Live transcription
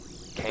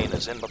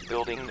Damien is in the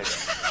building.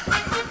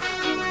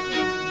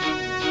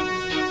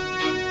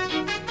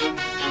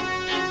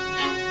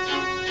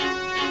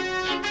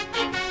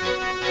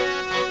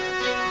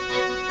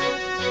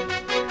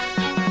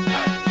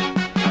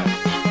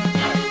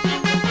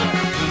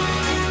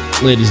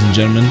 Ladies and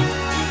gentlemen,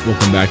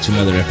 welcome back to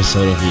another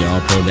episode of the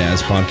All Pro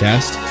Dads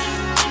podcast.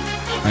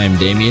 I am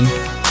Damien.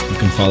 You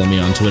can follow me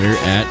on Twitter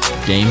at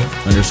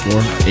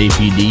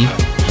Dame_APD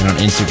and on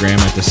Instagram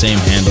at the same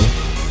handle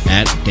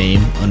at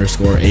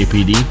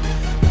Dame_APD.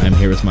 I'm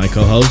here with my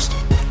co-host,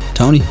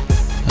 Tony.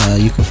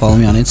 You can follow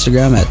me on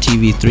Instagram at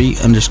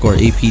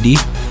TV3_APD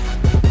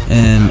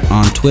and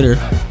on Twitter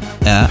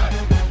at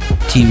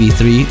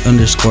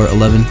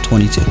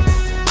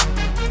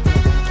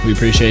TV3_1122. We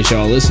appreciate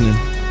y'all listening.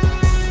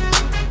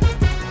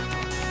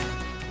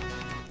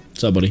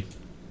 What's up, buddy?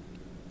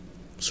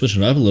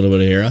 Switching up a little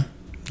bit here, huh?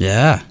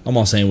 Yeah. I'm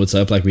all saying what's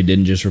up like we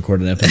didn't just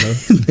record an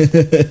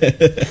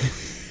episode.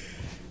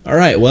 All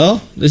right,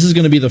 well, this is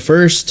going to be the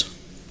first,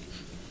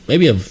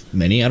 maybe of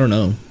many. I don't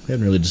know. We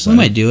haven't really decided.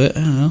 We might do it. I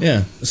don't know.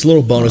 Yeah, it's a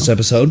little bonus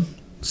episode.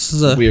 This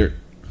is a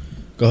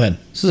Go ahead.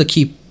 This is a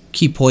key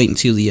point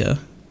to the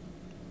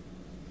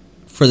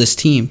for this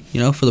team.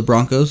 You know, for the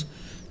Broncos.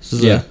 This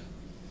is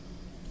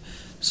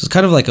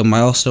kind of like a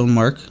milestone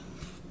mark,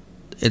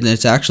 and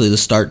it's actually the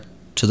start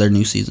to their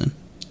new season.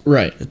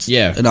 Right. It's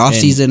an off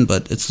season,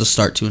 but it's the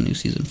start to a new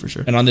season for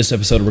sure. And on this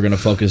episode, we're going to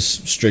focus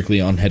strictly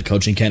on head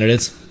coaching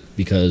candidates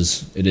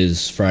because it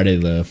is Friday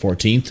the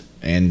 14th,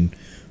 and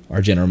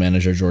our general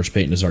manager George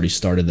Paton has already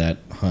started that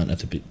hunt at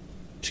the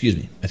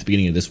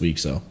beginning of this week.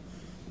 So,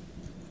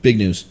 big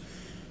news.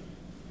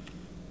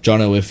 John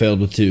Elway failed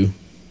with 3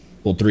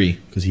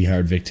 because he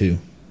hired Vic 2.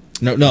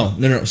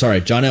 No. Sorry,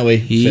 John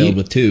Elway failed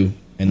with 2,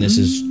 and this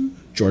is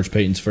George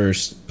Paton's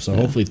first. So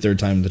hopefully third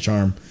time the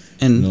charm.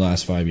 And in the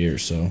last 5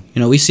 years, so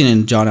we've seen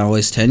in John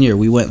Elway's tenure,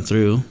 we went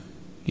through,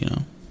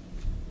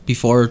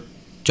 before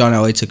John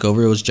Elway took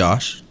over, it was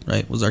Josh,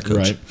 right? Was our coach,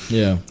 right?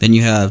 Yeah. Then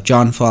you have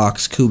John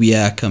Fox,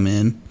 Kubiak come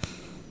in,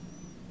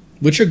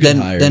 which are good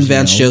hires. Then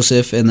Vance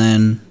Joseph, and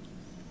then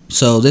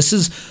so this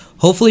is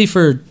hopefully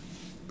for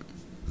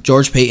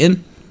George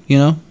Paton.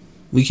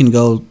 We can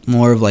go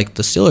more of like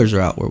the Steelers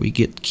route, where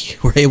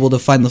we're able to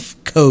find the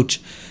coach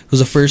who's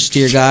a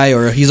first-year guy,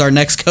 or he's our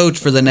next coach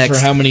for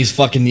how many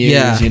fucking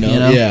years,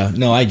 Yeah,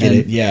 no, I get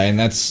it. Yeah, and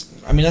that's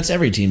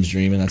every team's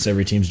dream, and that's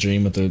every team's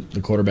dream with the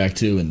quarterback,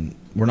 too, and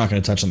we're not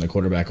going to touch on the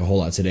quarterback a whole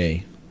lot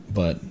today,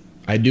 but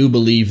I do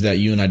believe that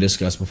you and I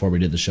discussed before we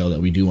did the show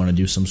that we do want to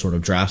do some sort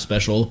of draft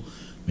special,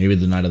 maybe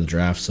the night of the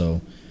draft, so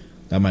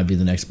that might be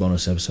the next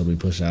bonus episode we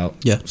push out.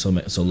 Yeah. So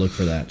look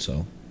for that,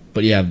 so.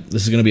 But yeah,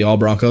 this is going to be all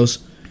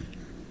Broncos,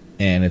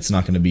 and it's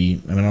not going to be,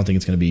 I don't think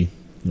it's going to be,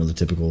 the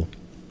typical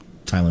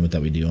time limit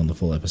that we do on the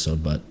full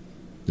episode, but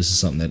this is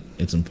something that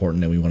it's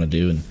important that we want to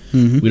do, and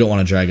we don't want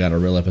to drag out a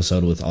real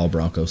episode with all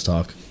Broncos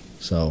talk.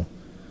 So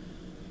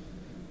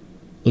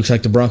looks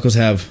like the Broncos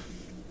have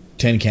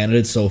 10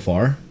 candidates so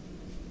far,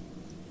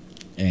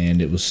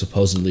 and it was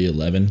supposedly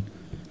 11.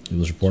 It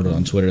was reported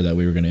on Twitter that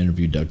we were going to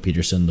interview Doug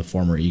Peterson, the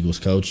former Eagles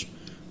coach,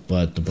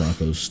 but the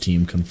Broncos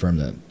team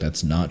confirmed that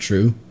that's not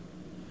true,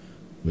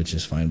 which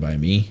is fine by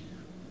me.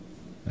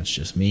 That's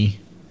just me.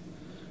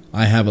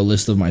 I have a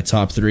list of my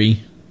top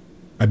 3.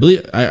 I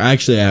believe I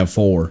actually have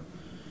 4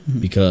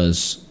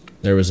 because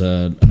there was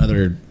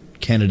another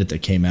candidate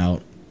that came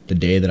out the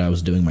day that I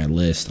was doing my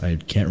list. I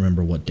can't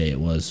remember what day it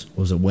was.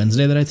 Was it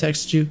Wednesday that I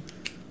texted you?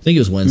 I think it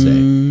was Wednesday.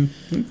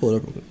 Let me pull it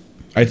up real quick.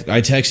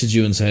 I texted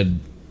you and said,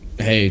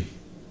 hey,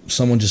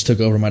 someone just took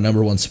over my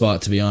number 1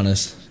 spot, to be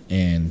honest,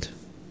 and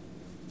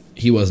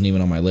he wasn't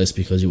even on my list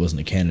because he wasn't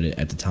a candidate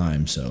at the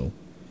time, so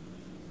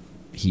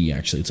he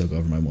actually took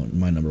over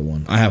my number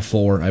 1. I have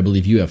 4. I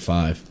believe you have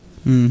 5.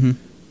 Mm-hmm.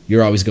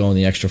 You're always going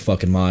the extra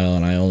fucking mile,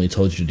 and I only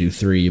told you to do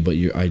 3, but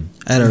I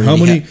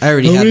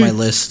already had my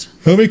list.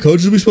 How many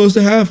coaches are we supposed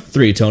to have?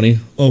 3, Tony.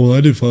 Oh, well, I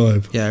did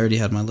 5. Yeah, I already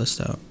had my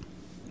list out.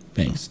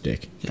 Thanks,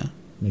 Dick. Yeah.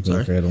 Make it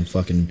look like I don't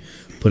fucking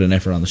put an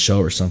effort on the show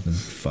or something.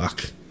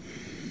 Fuck.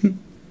 Oh,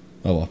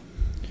 well.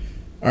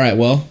 All right,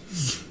 well,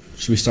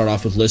 should we start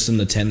off with listing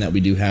the 10 that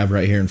we do have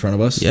right here in front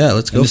of us? Yeah,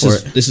 let's go for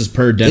it. This is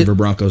per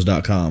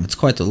DenverBroncos.com. It's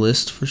quite the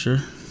list, for sure.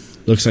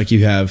 Looks like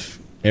you have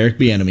Eric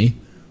Bieniemy,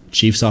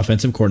 Chiefs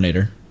offensive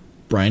coordinator,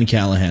 Brian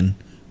Callahan,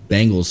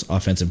 Bengals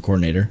offensive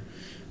coordinator,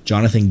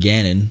 Jonathan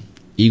Gannon,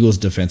 Eagles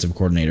defensive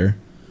coordinator,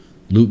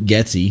 Luke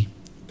Getsy,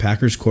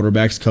 Packers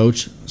quarterbacks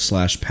coach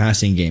 /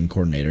 passing game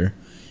coordinator,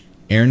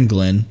 Aaron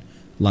Glenn,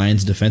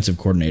 Lions defensive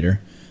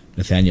coordinator,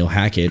 Nathaniel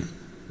Hackett,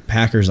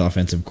 Packers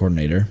offensive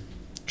coordinator,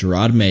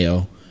 Gerard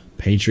Mayo,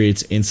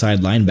 Patriots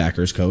inside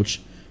linebackers coach,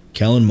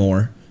 Kellen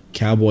Moore,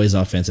 Cowboys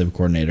offensive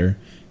coordinator,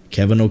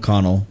 Kevin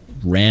O'Connell,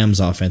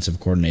 Rams offensive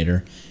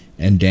coordinator,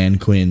 and Dan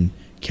Quinn,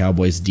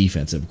 Cowboys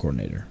defensive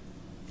coordinator.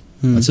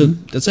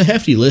 That's a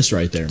hefty list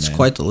right there, man. It's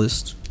quite the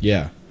list.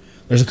 Yeah.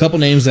 There's a couple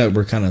names that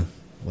were kind of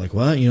like,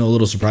 what? A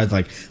little surprised.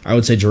 Like, I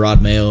would say Gerard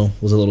Mayo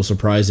was a little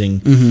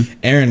surprising.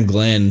 Aaron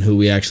Glenn, who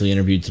we actually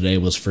interviewed today,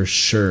 was for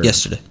sure.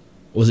 Yesterday.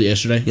 Was it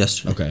yesterday?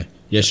 Yesterday. Okay.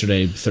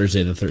 yesterday,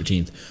 Thursday the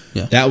 13th.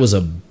 Yeah. That was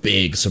a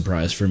big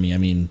surprise for me. I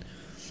mean,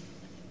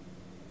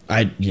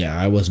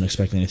 I wasn't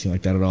expecting anything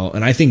like that at all.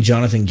 And I think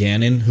Jonathan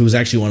Gannon, who was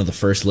actually one of the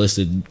first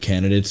listed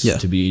candidates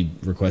to be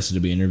requested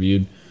to be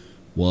interviewed,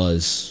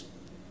 was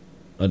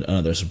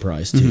another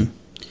surprise too.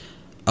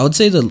 I would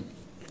say the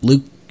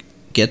Luke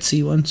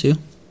Getsy one too.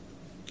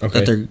 Okay.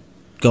 That they're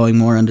going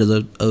more under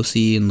the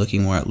OC and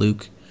looking more at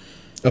Luke,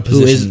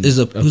 who's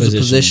a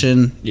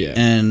position yeah.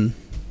 and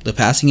the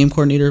passing game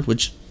coordinator,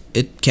 which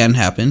it can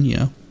happen, you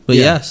know.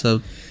 But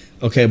so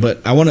okay,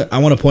 but I want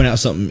to point out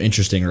something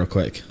interesting real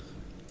quick.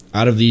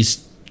 Out of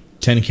these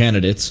 10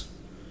 candidates,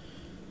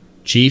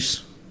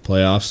 Chiefs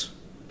playoffs,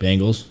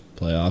 Bengals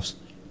playoffs,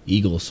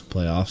 Eagles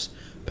playoffs,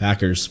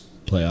 Packers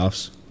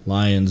playoffs,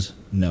 Lions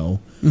no,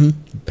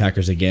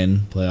 Packers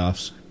again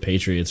playoffs,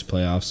 Patriots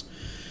playoffs,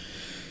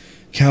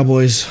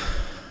 Cowboys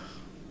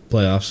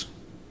playoffs,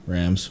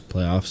 Rams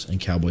playoffs, and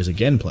Cowboys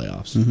again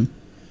playoffs.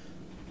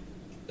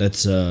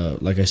 That's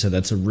like I said,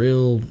 that's a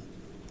real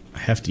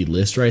hefty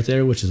list right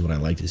there, which is what I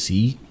like to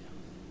see.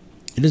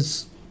 It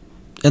is,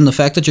 and the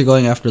fact that you're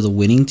going after the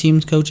winning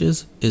team's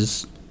coaches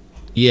is,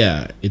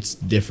 it's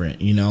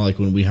different. You know, like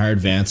when we hired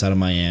Vance out of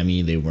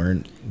Miami, they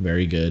weren't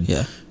very good.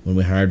 Yeah. When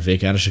we hired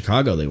Vic out of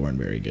Chicago, they weren't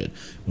very good.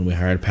 When we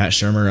hired Pat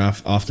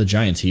Shurmur off the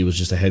Giants, he was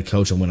just a head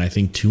coach and went, I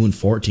think,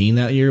 2-14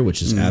 that year,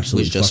 which is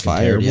absolutely just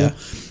fucking terrible. Yeah.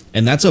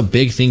 And that's a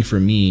big thing for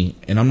me.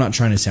 And I'm not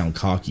trying to sound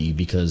cocky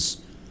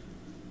because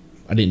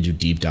I didn't do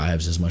deep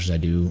dives as much as I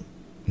do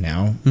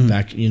now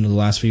back the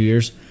last few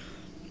years.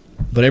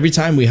 But every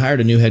time we hired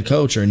a new head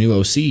coach or a new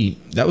OC,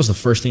 that was the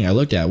first thing I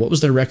looked at. What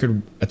was their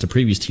record at the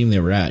previous team they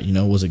were at? You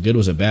know, was it good?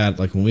 Was it bad?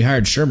 Like when we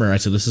hired Shurmur, I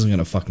said this isn't going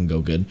to fucking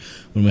go good.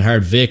 When we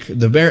hired Vic,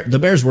 the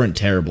Bears weren't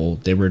terrible.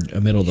 They were a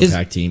middle of the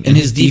pack team, and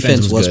his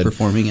defense was good,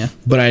 performing. Yeah,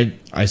 but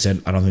I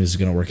said I don't think this is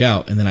going to work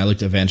out. And then I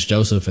looked at Vance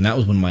Joseph, and that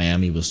was when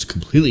Miami was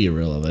completely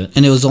irrelevant.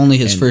 And it was only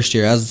his first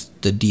year as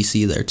the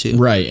DC there too.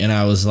 Right, and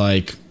I was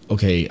like,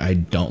 okay, I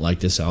don't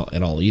like this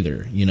at all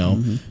either. You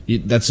know,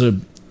 that's a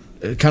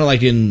kind of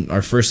like in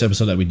our first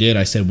episode that we did,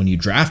 I said when you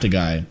draft a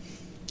guy,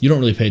 you don't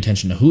really pay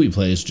attention to who he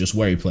plays, just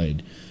where he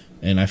played.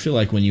 And I feel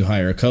like when you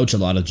hire a coach, a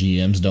lot of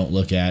GMs don't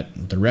look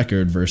at the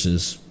record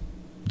versus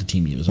the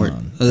team he was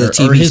on.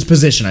 Or his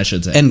position, I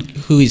should say. And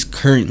who he's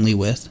currently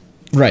with.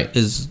 Right.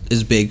 Is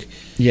big,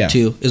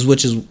 too.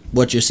 Which is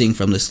what you're seeing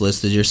from this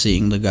list, is you're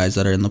seeing the guys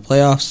that are in the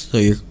playoffs.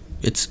 So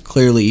it's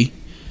clearly,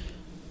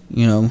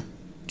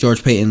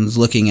 George Payton's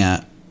looking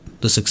at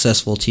the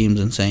successful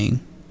teams and saying,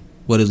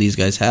 what do these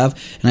guys have?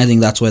 And I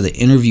think that's why the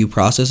interview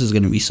process is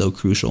going to be so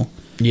crucial.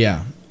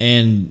 Yeah.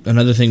 And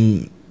another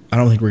thing, I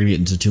don't think we're going to get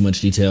into too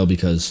much detail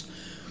because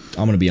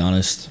I'm going to be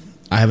honest,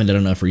 I haven't done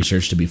enough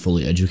research to be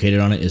fully educated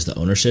on it, is the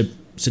ownership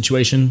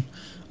situation.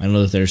 I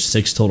know that there's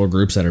 6 total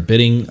groups that are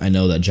bidding. I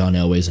know that John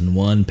Elway's in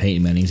one,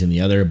 Peyton Manning's in the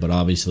other, but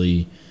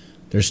obviously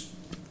there's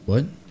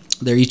what?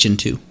 They're each in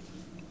 2.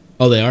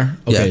 Oh, they are?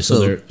 Okay, yeah,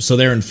 so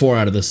they're in 4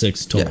 out of the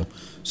 6 total. Yeah.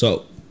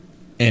 So,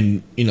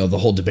 and the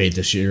whole debate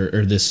this year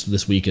or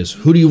this week is,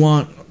 who do you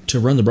want to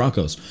run the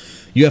Broncos?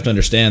 You have to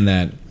understand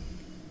that,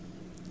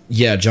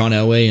 John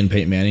Elway and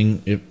Peyton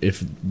Manning,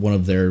 if one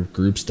of their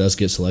groups does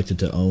get selected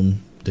to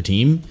own the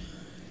team,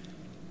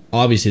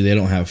 obviously they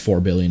don't have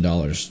 $4 billion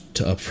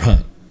to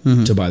upfront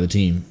to buy the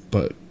team,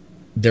 but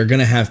they're going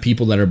to have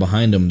people that are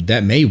behind them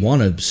that may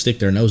want to stick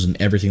their nose in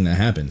everything that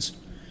happens.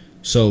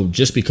 So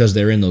just because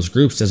they're in those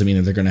groups doesn't mean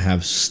that they're going to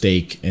have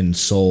stake and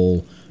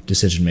sole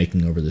decision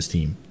making over this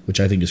team, which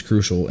I think is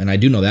crucial, and I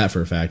do know that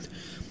for a fact.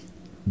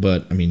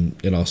 But I mean,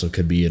 it also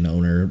could be an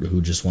owner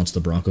who just wants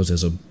the Broncos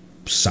as a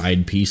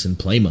side piece and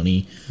play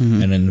money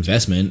and an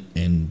investment,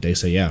 and they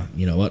say, yeah,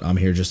 you know what, I'm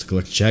here just to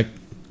collect a check,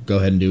 go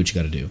ahead and do what you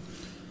got to do.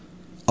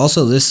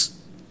 Also,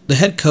 the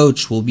head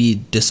coach will be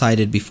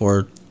decided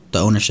before the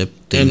ownership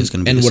thing is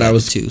going to be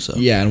decided too. So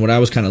and what I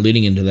was kind of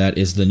leading into that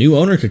is the new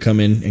owner could come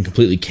in and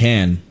completely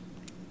can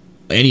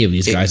any of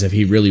these guys if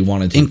he really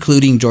wanted to,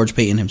 including George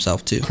Payton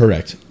himself too.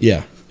 Correct.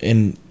 Yeah.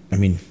 And I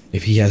mean,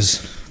 if he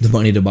has the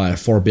money to buy a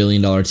 $4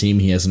 billion team,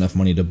 he has enough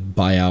money to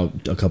buy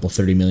out a couple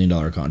 $30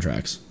 million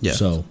contracts. Yeah.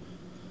 So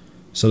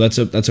that's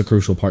a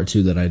crucial part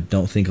too that I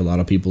don't think a lot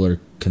of people are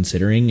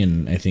considering,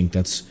 and I think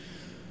that's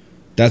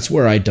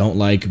where I don't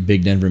like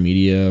Big Denver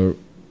media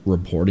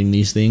reporting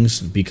these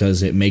things,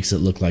 because it makes it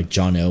look like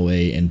John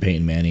Elway and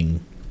Peyton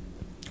Manning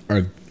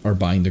are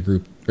buying the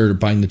group or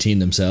buying the team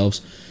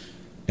themselves.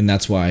 And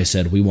that's why I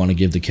said we want to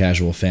give the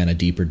casual fan a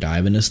deeper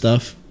dive into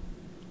stuff,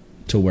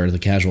 to where the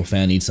casual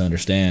fan needs to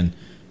understand,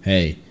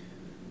 hey,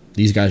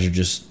 these guys are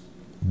just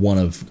one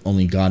of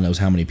only God knows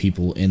how many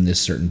people in this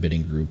certain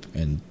bidding group,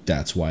 and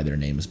that's why their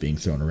name is being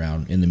thrown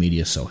around in the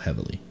media so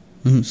heavily.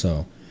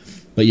 So,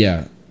 but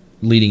yeah,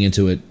 leading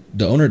into it,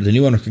 the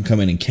new owner can come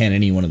in and can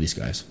any one of these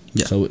guys.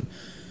 Yeah. So,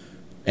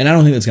 and I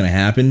don't think that's going to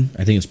happen.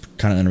 I think it's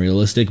kind of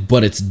unrealistic,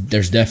 but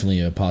there's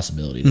definitely a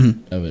possibility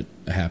of it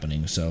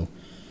happening. So,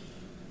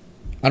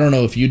 I don't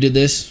know if you did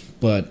this,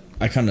 but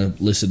I kind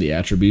of listed the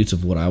attributes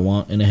of what I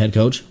want in a head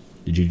coach.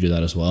 Did you do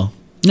that as well?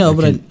 No,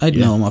 but I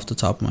know them off the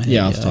top of my head.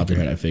 Yeah, off the top of your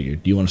head, I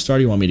figured. Do you want to start or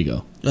do you want me to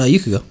go? You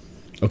could go.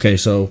 Okay,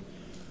 so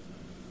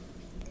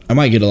I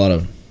might get a lot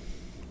of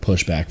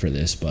pushback for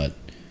this, but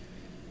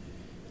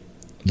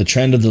the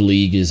trend of the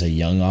league is a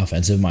young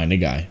offensive-minded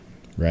guy,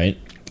 right?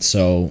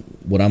 So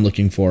what I'm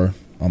looking for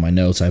on my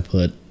notes, I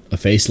put a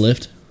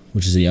facelift,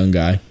 which is a young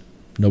guy.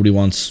 Nobody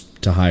wants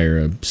to hire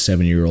a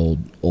 7-year-old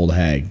old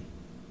hag.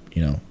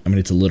 You know, I mean,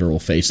 it's a literal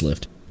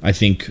facelift. I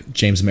think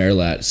James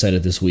Marilat said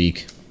it this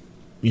week.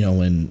 You know,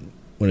 when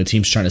a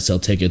team's trying to sell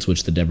tickets,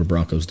 which the Denver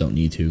Broncos don't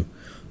need to,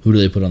 who do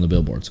they put on the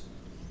billboards?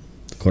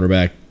 The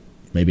quarterback,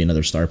 maybe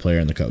another star player,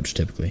 and the coach,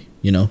 typically.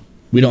 You know,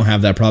 we don't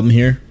have that problem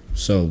here,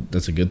 so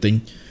that's a good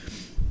thing.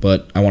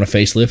 But I want a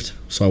facelift,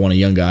 so I want a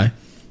young guy.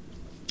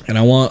 And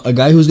I want a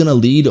guy who's going to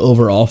lead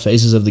over all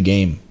phases of the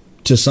game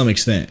to some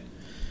extent.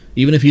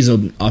 Even if he's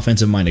an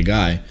offensive-minded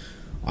guy,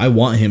 I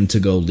want him to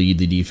go lead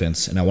the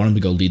defense, and I want him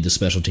to go lead the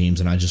special teams,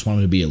 and I just want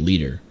him to be a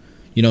leader.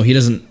 You know, he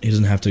doesn't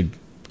have to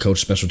coach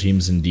special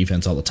teams and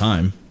defense all the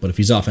time, but if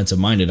he's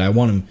offensive-minded, I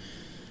want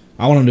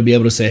him to be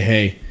able to say,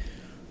 hey,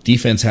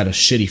 defense had a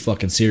shitty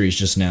fucking series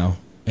just now,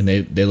 and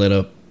they let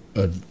up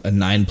a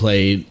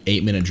 9-play,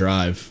 8-minute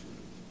drive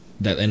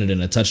that ended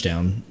in a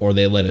touchdown, or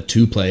they let a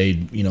 2-play,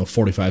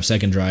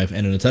 45-second drive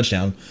end in a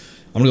touchdown.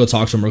 I'm going to go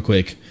talk to him real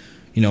quick.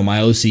 You know,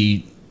 my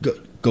OC,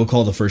 go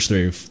call the first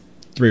three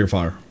or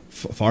four.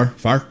 3,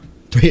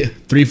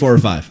 4, or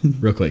 5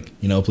 real quick,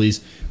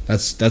 please.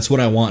 That's what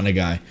I want in a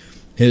guy.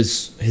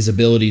 His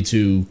ability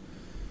to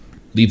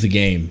leave the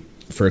game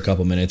for a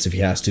couple minutes if he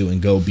has to and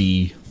go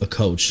be a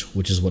coach,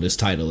 which is what his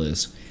title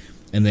is.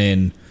 And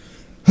then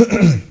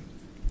the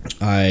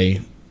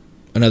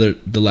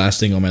last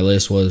thing on my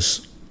list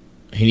was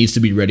he needs to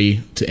be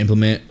ready to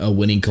implement a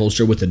winning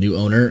culture with a new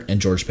owner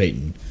and George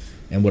Payton.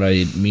 And what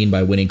I mean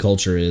by winning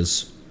culture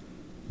is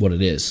what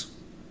it is.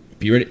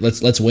 Be ready.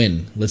 Let's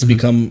win. Let's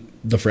become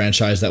the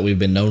franchise that we've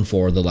been known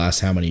for the last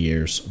how many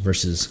years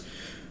versus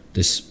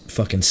this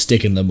fucking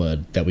stick in the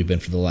mud that we've been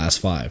for the last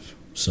 5.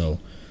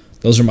 So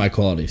those are my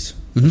qualities.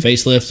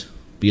 Facelift,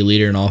 be a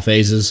leader in all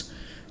phases.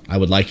 I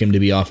would like him to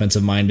be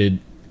offensive minded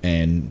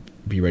and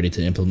be ready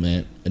to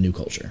implement a new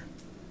culture.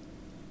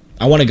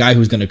 I want a guy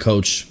who's going to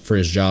coach for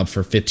his job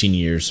for 15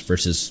 years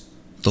versus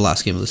the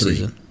last game of the 3.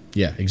 season.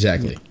 Yeah,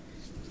 exactly.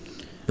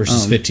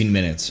 Versus 15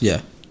 minutes.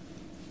 Yeah.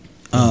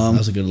 That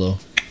was a good little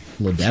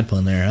dad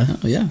pun there, huh?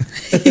 Oh, yeah.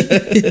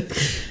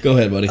 Go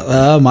ahead, buddy.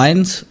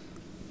 Mine's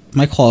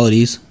my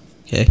qualities.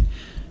 Okay.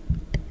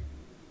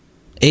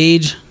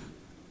 Age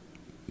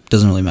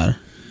doesn't really matter.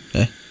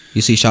 Okay.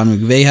 You see Sean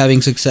McVay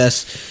having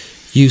success.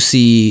 You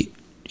see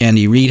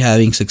Andy Reid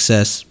having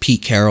success.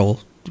 Pete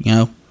Carroll.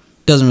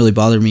 Doesn't really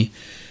bother me.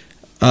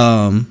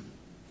 I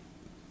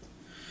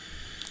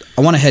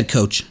want a head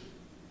coach.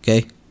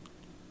 Okay.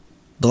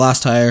 The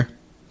last hire,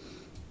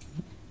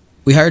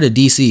 we hired a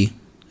DC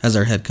as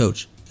our head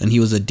coach, and he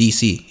was a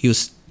DC. He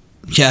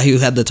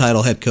had the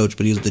title head coach,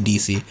 but he was the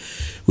DC.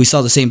 We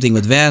saw the same thing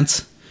with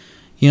Vance,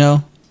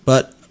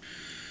 but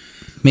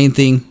main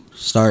thing,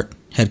 start,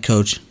 head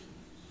coach,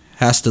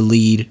 has to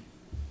lead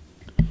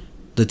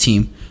the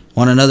team.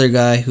 Want another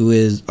guy who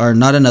is, or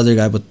not another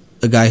guy, but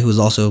a guy who is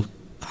also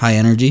high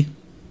energy,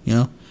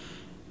 You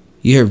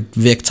hear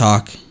Vic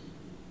talk,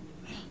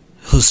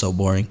 it was so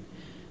boring.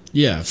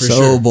 Yeah, for so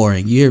sure.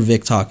 boring. You hear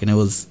Vic talk, and it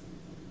was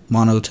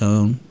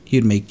monotone.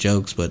 He'd make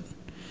jokes, but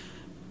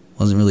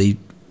wasn't really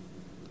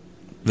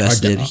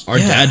vested. Our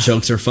dad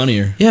jokes are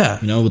funnier. Yeah.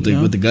 With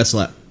the gut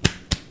slap.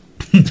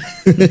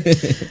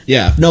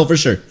 Yeah, no, for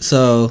sure.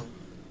 So,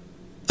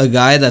 a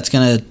guy that's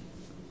going to,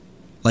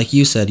 like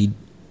you said,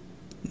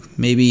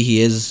 maybe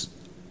he is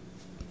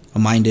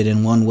minded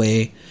in one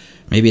way.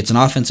 Maybe it's an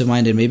offensive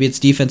minded, maybe it's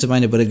defensive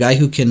minded, but a guy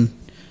who can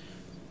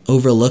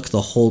overlook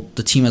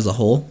the team as a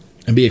whole.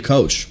 And be a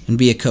coach.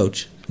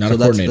 Not a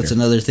coordinator. That's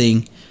another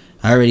thing.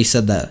 I already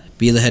said that.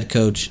 Be the head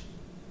coach.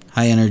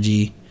 High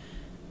energy.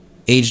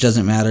 Age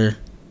doesn't matter.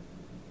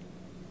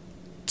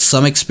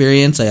 Some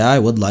experience I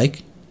would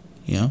like.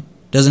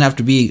 Doesn't have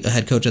to be a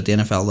head coach at the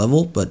NFL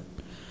level, but,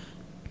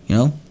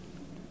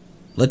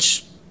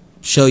 let's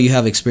show you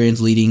have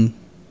experience leading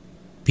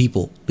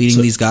people,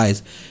 these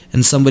guys.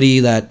 And somebody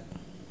that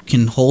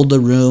can hold the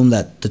room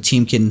that the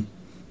team can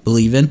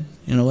believe in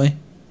a way.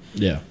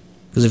 Yeah.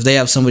 Because if they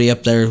have somebody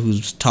up there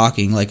who's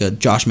talking like a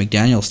Josh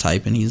McDaniels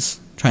type and he's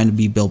trying to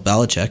be Bill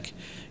Belichick,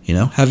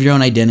 have your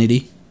own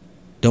identity.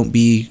 Don't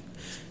be,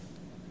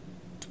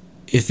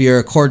 if you're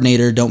a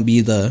coordinator, don't be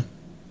the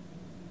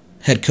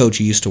head coach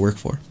you used to work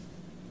for.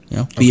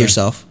 Be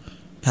yourself.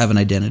 Have an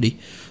identity.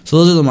 So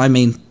those are my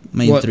main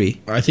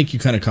 3. I think you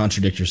kind of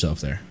contradict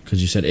yourself there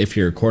because you said if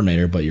you're a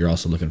coordinator, but you're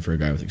also looking for a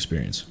guy with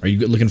experience. Are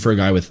you looking for a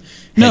guy with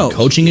head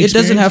coaching experience? It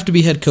doesn't have to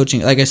be head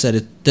coaching. Like I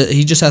said,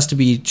 he just has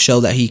to show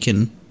that he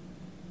can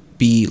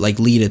be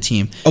lead a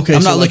team. Okay,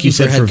 I'm not looking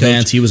for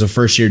Vance. He was a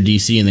first-year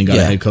DC and then got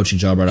a head coaching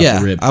job right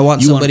off the rip. I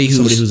want somebody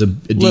who's a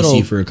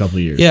DC for a couple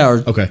of years. Yeah,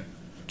 or okay,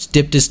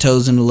 dipped his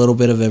toes in a little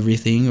bit of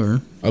everything,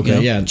 or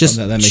just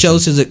that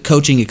shows his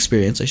coaching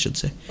experience, I should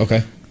say.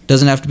 Okay,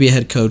 doesn't have to be a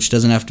head coach.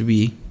 Doesn't have to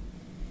be,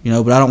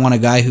 but I don't want a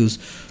guy who's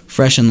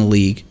fresh in the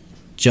league,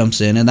 jumps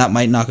in, and that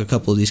might knock a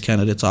couple of these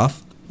candidates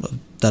off.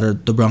 that are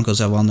the Broncos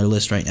have on their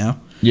list right now.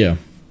 Yeah.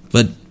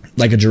 But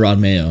like a Gerard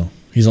Mayo.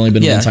 He's only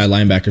been Yeah. an inside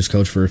linebackers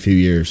coach for a few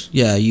years.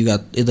 yeah, you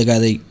got the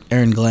guy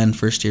Aaron Glenn,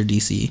 first year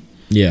DC.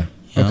 Yeah.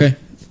 You know? Okay.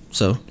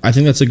 So I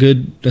think that's a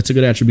good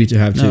attribute to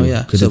have too. No,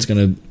 yeah. Because So- it's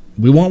gonna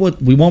we want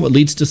what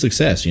leads to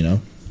success. You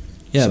know.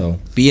 yeah, So,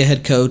 be a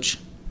head coach,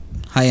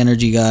 high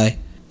energy guy,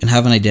 and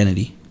have an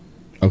identity.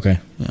 okay.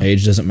 Yeah.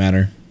 Age doesn't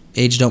matter.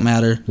 Age don't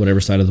matter.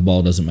 Whatever side of the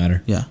ball doesn't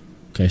matter. Yeah.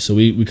 Okay. So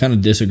we kind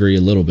of disagree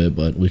a little bit,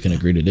 but we can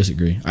agree to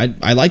disagree.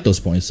 I like those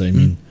points. I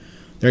mean,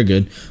 they're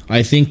good.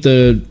 I think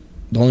the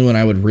only one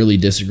I would really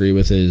disagree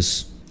with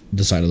is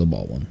the side of the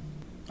ball one.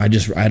 I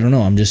don't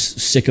know. I'm just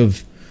sick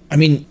of. I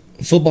mean,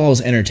 football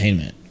is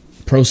entertainment.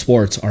 Pro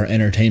sports are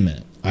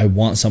entertainment. I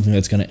want something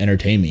that's going to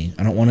entertain me.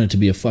 I don't want it to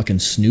be a fucking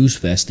snooze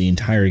fest the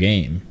entire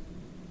game.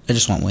 I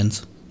just want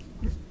wins.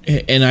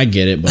 And I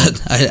get it,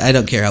 but I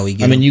don't care how we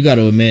get. I mean, them. you got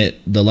to admit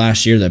the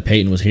last year that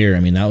Peyton was here. I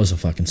mean, that was a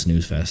fucking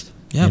snooze fest.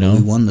 Yeah, you but know?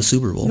 we won the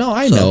Super Bowl. No,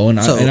 I know, and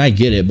I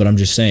get it, but I'm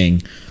just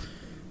saying,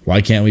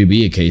 why can't we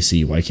be a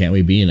KC? Why can't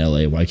we be in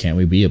LA? Why can't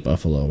we be at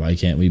Buffalo? Why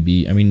can't we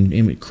be? I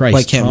mean, Christ,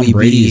 Why can't Tom we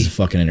Brady be is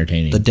fucking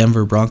entertaining. the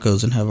Denver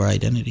Broncos and have our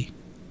identity.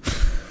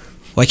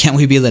 Why can't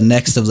we be the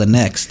next of the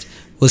next?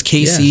 Was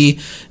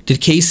KC? Did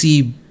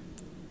KC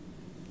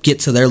get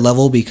to their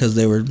level because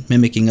they were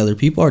mimicking other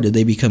people, or did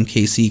they become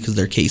KC because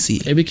they're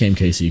KC? They became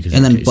KC because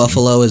And then KC.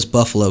 Buffalo is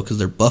Buffalo because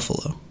they're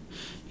Buffalo.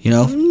 You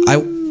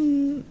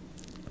know,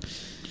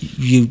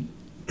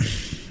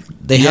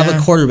 they have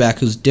a quarterback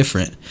who's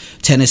different.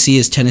 Tennessee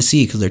is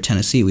Tennessee because they're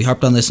Tennessee. We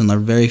harped on this in our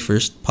very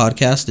first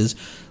podcast. Is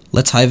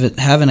let's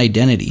have an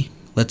identity.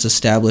 Let's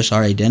establish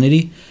our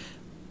identity,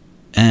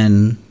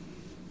 and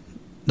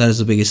that is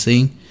the biggest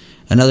thing.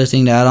 Another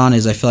thing to add on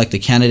is I feel like the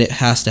candidate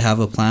has to have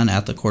a plan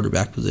at the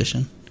quarterback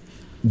position.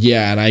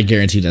 Yeah, and I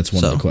guarantee that's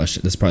one of So- the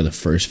questions. That's probably the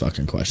first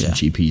fucking question Yeah.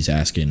 GP's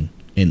asking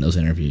in those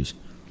interviews.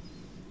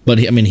 But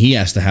he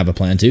has to have a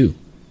plan too.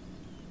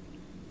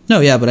 No,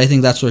 yeah, but I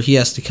think that's where he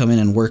has to come in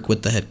and work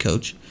with the head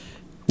coach.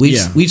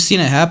 We've seen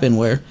it happen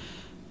where,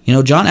 you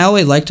know, John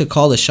Elway liked to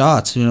call the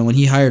shots. You know, when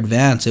he hired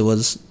Vance, it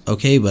was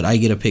okay, but I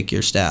get to pick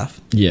your staff.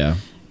 Yeah.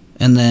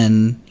 And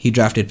then he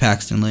drafted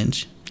Paxton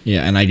Lynch.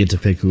 Yeah, and I get to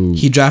pick who.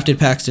 He drafted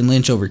Paxton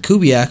Lynch over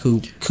Kubiak,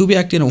 who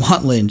Kubiak didn't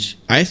want Lynch.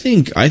 I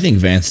think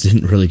Vance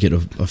didn't really get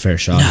a fair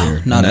shot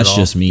here. not and that's at all.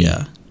 just me.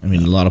 Yeah. I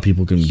mean, a lot of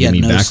people can He give had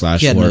me no, backlash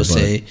he had for no it,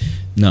 say. but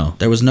no.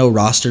 There was no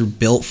roster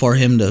built for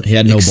him to. He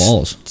had no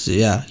balls. So,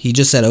 yeah, he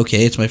just said,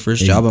 "Okay, it's my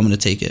first job. I'm going to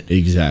take it."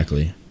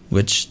 Exactly.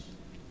 Which,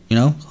 you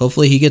know,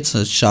 hopefully he gets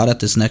a shot at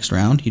this next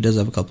round. He does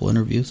have a couple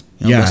interviews.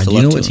 Yeah, best of do you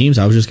luck know to what him. teams?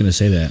 I was just going to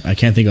say that. I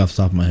can't think off the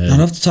top of my head. Not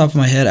off the top of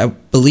my head. I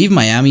believe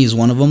Miami is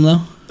one of them,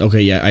 though.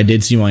 Okay, yeah, I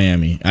did see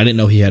Miami. I didn't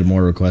know he had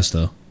more requests,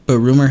 though. But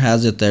rumor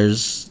has it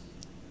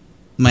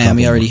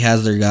Miami Couple already more.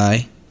 has their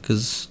guy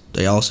because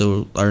they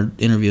also are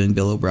interviewing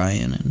Bill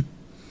O'Brien. And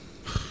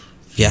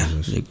yeah,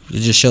 Jesus. it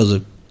just shows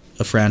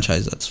a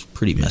franchise that's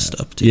pretty messed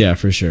up, too. Yeah,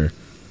 for sure.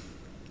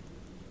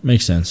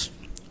 Makes sense.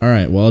 All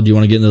right, well, do you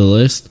want to get into the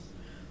list?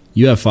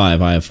 You have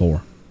 5, I have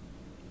 4.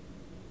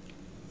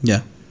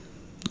 Yeah.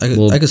 I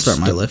Well, could start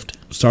my lift.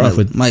 Start off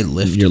with my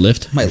lift. Your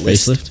lift? My Your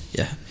list. facelift?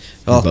 Yeah.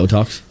 Your Well,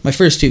 Botox? my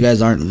first two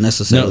guys aren't No,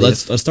 necessarily.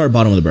 let's start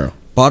bottom of the barrel.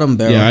 Bottom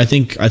barrel. Yeah, I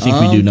think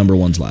we do number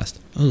ones last.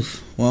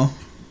 Oof. Well,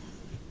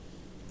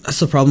 that's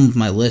the problem with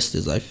my list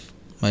is like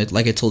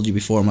I told you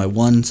before, my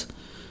ones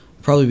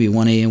probably be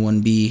 1A and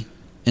 1B.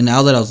 And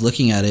now that I was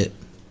looking at it,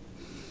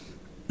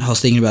 I was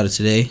thinking about it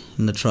today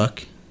in the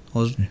truck. I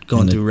was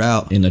going through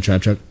route. In the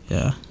trap truck? Yeah.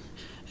 Trap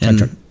And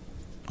truck.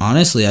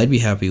 honestly, I'd be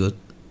happy with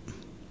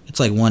it's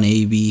like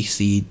 1A, B,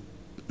 C.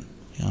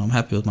 You know, I'm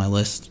happy with my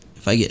list.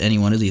 If I get any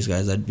one of these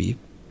guys, I'd be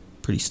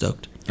pretty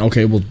stoked.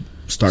 Okay, we'll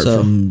start So,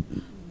 from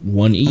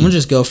 1E. I'm gonna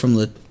just go from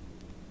we'll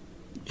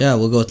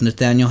go with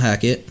Nathaniel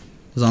Hackett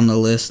is on the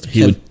list.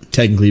 He would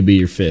technically be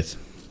your 5th.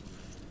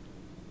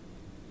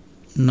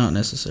 Not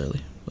necessarily,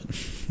 but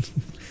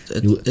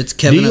it's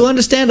Kevin. Do you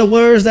understand the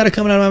words that are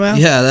coming out of my mouth?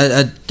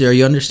 Yeah, are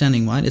you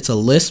understanding mine? It's a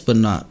list, but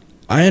not.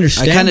 I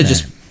understand. I kind of that.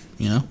 just,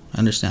 I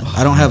understand.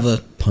 I don't have a.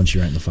 Punch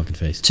you right in the fucking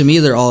face. To me,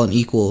 they're all an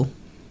equal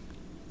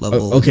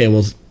level. Okay,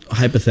 well,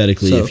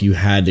 hypothetically, So- if you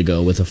had to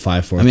go with a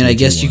 5-4, I mean, I 3-2-1.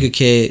 guess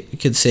you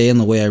could say in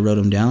the way I wrote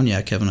them down,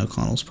 yeah, Kevin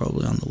O'Connell's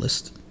probably on the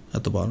list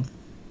at the bottom.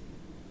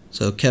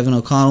 So Kevin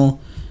O'Connell,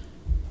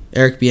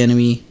 Eric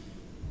Bieniemy,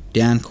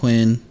 Dan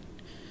Quinn,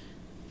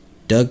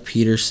 Doug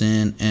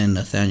Peterson, and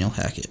Nathaniel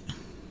Hackett.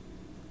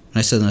 And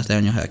I said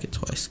Nathaniel Hackett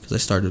twice because I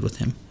started with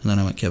him, and then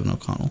I went Kevin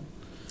O'Connell.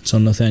 So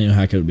Nathaniel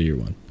Hackett would be your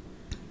 1.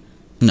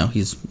 No, he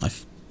was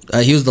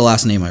the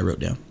last name I wrote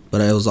down,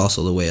 but it was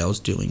also the way I was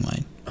doing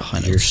mine. Oh,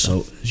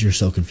 you're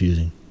so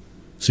confusing.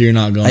 So you're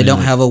not going. I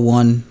don't have a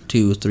 1,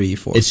 2, 3,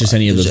 4. It's just 5.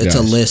 any of those It's a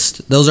guys.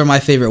 list. Those are my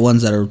favorite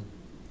ones that are,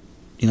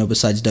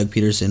 besides Doug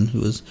Peterson,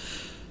 who was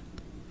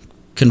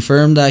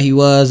confirmed that he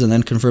was and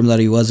then confirmed that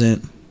he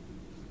wasn't.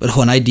 But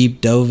when I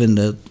deep dove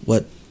into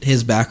what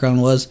his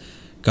background was,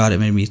 God, it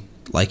made me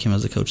like him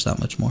as a coach that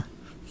much more.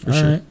 For All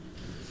sure. right.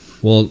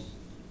 Well,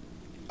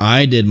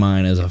 I did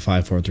mine as a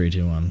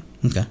 5-4-3-2-1.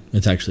 Okay.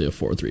 It's actually a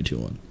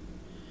 4-3-2-1.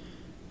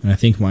 and I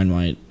think mine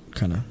might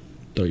kind of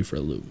throw you for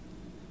a loop.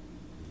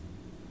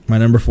 My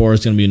number 4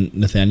 is going to be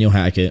Nathaniel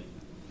Hackett.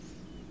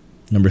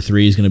 Number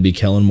 3 is going to be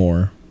Kellen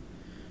Moore.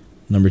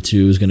 Number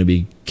 2 is going to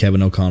be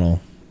Kevin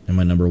O'Connell. And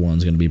my number 1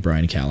 is going to be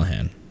Brian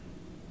Callahan.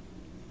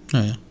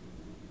 Oh, yeah.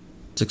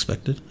 It's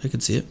expected. I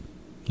could see it.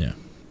 Yeah.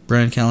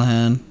 Brian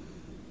Callahan,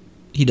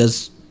 he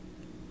does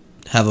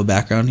have a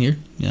background here,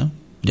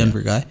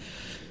 Denver guy.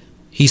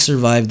 He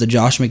survived the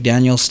Josh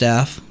McDaniels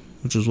staff,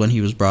 which was when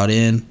he was brought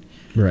in.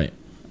 Right.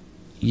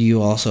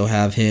 You also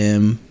have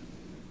him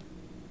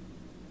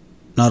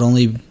not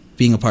only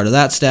being a part of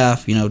that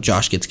staff,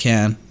 Josh gets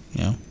can,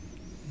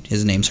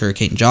 his name's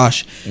Hurricane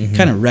Josh,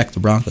 kind of wrecked the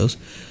Broncos.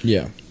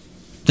 Yeah.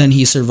 Then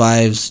he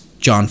survives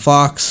John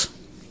Fox.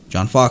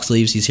 John Fox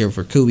leaves. He's here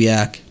for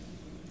Kubiak.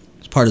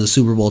 He's part of the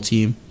Super Bowl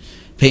team.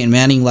 Peyton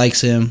Manning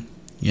likes him,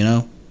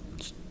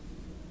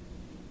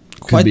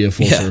 Could be a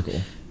full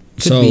circle.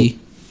 Could be.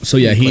 So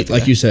yeah, he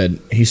like you said,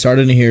 he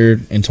started in here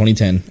in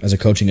 2010 as a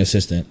coaching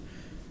assistant,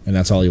 and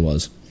that's all he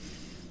was.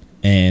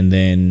 And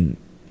then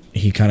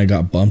he kind of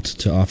got bumped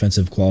to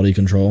offensive quality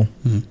control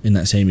in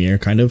that same year,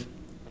 kind of.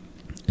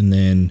 And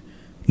then,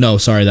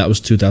 that was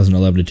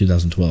 2011 to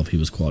 2012. He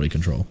was quality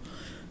control.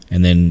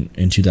 And then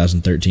in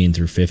 2013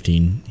 through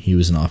 15, he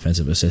was an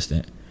offensive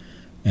assistant.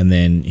 And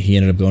then he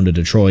ended up going to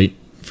Detroit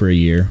for a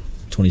year,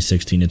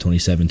 2016 to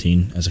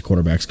 2017, as a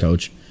quarterback's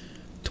coach.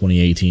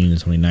 2018 to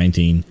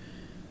 2019,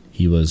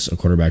 he was a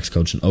quarterback's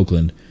coach in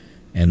Oakland.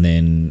 And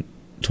then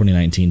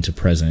 2019 to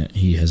present,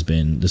 he has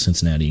been the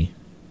Cincinnati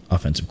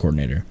offensive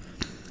coordinator.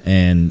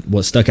 And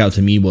what stuck out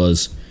to me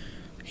was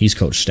he's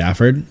coached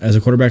Stafford as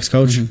a quarterback's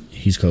coach.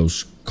 He's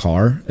coached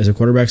Carr as a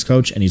quarterback's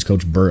coach, and he's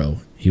coached Burrow.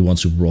 He won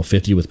Super Bowl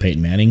 50 with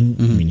Peyton Manning.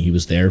 I mean, he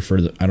was there for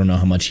I don't know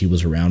how much he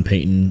was around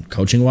Peyton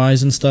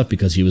coaching-wise and stuff,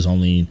 because he was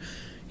only,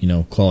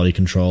 quality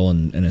control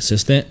and an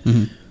assistant.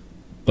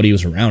 But he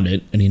was around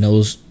it, and he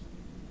knows.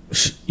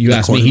 You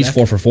ask me, he's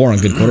 4 for 4 on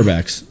good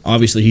quarterbacks.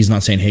 Obviously, he's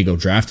not saying, hey, go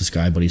draft this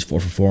guy, but he's 4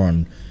 for 4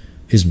 on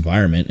his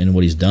environment and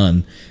what he's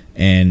done.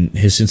 And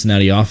his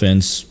Cincinnati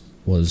offense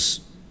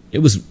was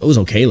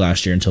okay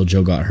last year until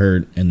Joe got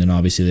hurt, and then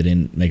obviously they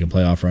didn't make a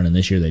playoff run, and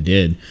this year they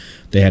did.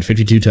 They had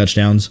 52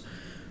 touchdowns,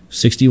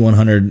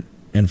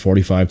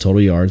 6,145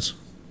 total yards,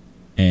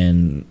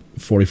 and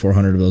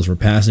 4,400 of those were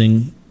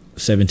passing,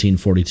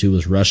 1,742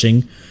 was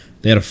rushing.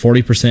 They had a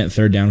 40%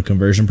 third down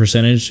conversion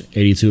percentage,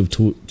 82 of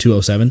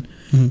 207,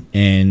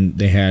 and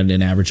they had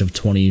an average of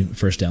 20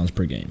 first downs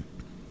per game.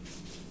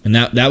 And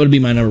that would be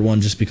my number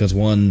 1, just because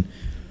 1,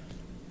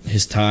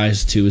 his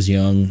ties, 2 is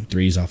young,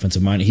 3 is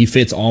offensive minded. He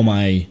fits all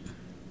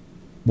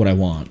what I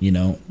want,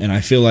 and I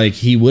feel like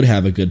he would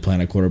have a good plan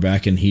at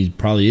quarterback, and he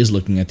probably is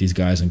looking at these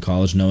guys in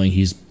college knowing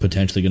he's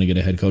potentially going to get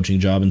a head coaching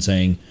job and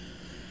saying,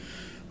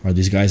 are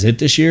these guys it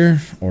this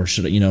year, or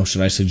should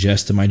I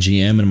suggest to my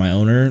GM and my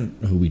owner,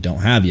 who we don't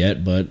have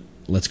yet, but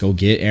let's go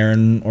get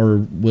Aaron or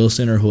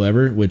Wilson or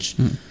whoever, which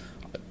I'm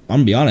going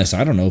to be honest,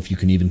 I don't know if you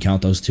can even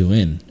count those 2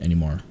 in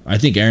anymore. I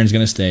think Aaron's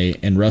going to stay,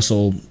 and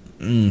Russell,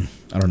 I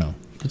don't know.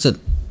 It's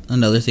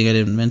another thing I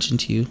didn't mention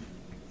to you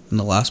in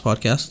the last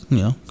podcast.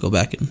 Go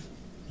back and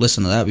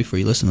listen to that before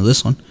you listen to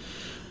this one.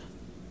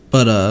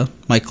 But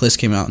Mike Kliss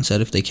came out and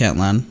said if they can't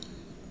land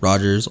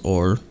Rodgers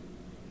or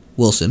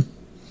Wilson,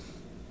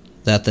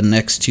 that the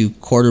next 2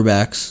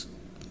 quarterbacks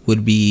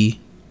would be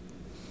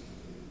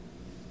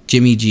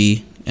Jimmy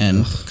G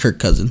and Kirk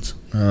Cousins.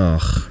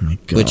 Oh, my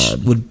God. Which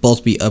would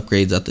both be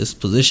upgrades at this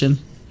position,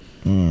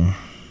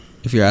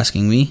 if you're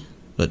asking me.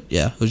 But,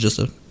 yeah, it was just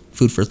a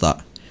food for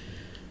thought.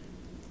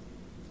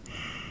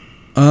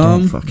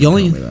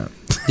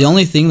 The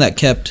only thing that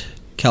kept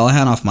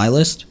Callahan off my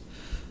list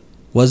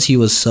was he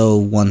was so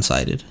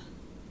one-sided.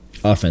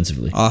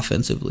 Offensively.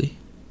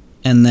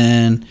 And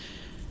then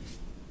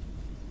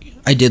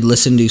I did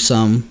listen to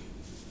some,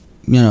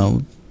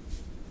 Bengals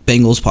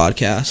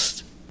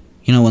podcast,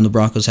 when the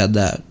Broncos had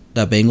that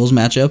Bengals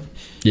matchup.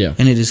 Yeah.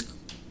 And it is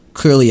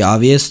clearly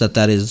obvious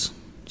that is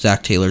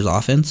Zach Taylor's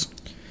offense.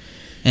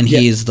 And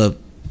he is the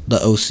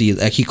OC.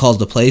 Like, he calls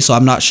the play, so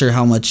I'm not sure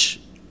how much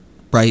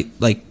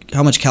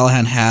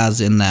Callahan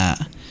has in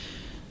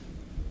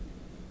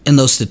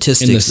those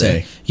statistics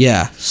there.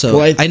 Yeah.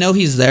 So I know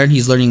he's there and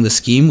he's learning the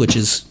scheme, which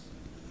is,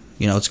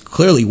 it's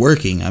clearly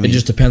working. I mean, it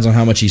just depends on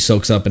how much he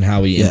soaks up and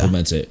how he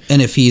implements it.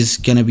 And if he's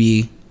going to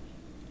be,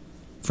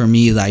 for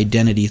me, the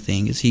identity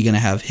thing, is he going to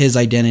have his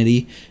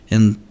identity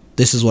and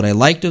this is what I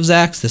liked of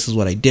Zach's, this is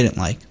what I didn't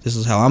like. This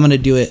is how I'm going to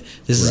do it.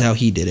 This is how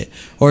he did it.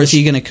 Or is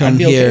he going to come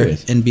here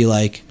and be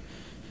like,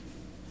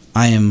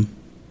 I am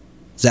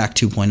Zach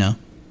 2.0,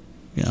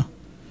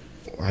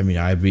 I mean,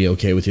 I'd be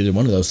okay with either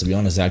one of those, to be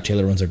honest. Zach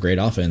Taylor runs a great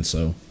offense,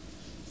 so,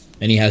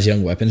 and he has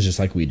young weapons just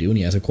like we do, and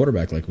he has a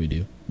quarterback like we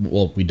do.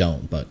 Well, we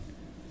don't, but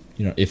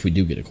if we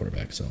do get a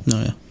quarterback, so.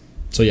 Oh yeah.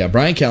 So yeah,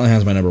 Brian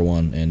Callahan's my number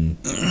 1, and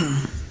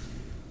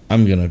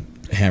I'm gonna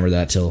hammer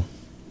that till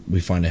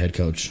we find a head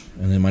coach.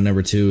 And then my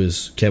number 2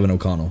 is Kevin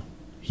O'Connell.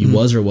 He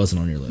was or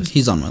wasn't on your list?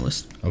 He's on my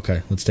list.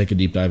 Okay, let's take a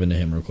deep dive into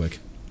him real quick.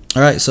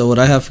 All right, so what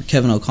I have for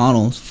Kevin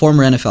O'Connell is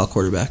former NFL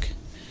quarterback.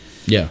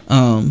 Yeah.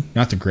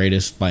 Not the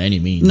greatest by any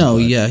means. No,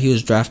 yeah, he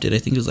was drafted. I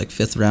think it was like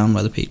 5th round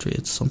by the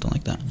Patriots, something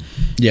like that.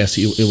 Yes,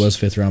 it was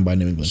 5th round by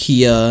New England.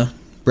 He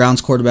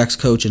Browns quarterbacks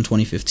coach in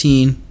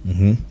 2015.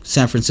 Mm-hmm.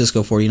 San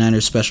Francisco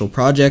 49ers Special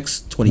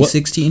Projects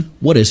 2016.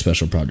 What is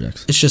Special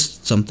Projects? It's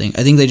just something.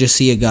 I think they just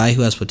see a guy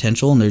who has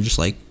potential, and they're just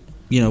like,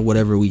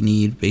 whatever we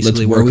need,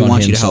 basically, where we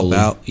want you to help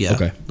out. Yeah.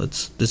 Okay.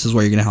 This is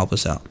where you're going to help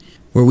us out.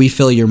 Where we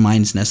feel your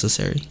mind's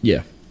necessary.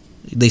 Yeah.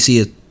 They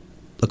see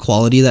a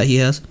quality that he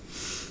has.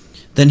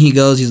 Then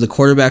he's the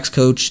quarterback's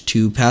coach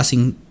to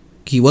passing.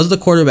 He was the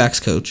quarterback's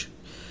coach.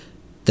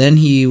 Then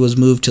he was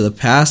moved to the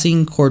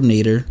passing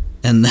coordinator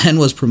and then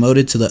was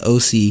promoted to the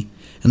OC.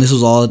 And this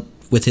was all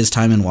with his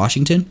time in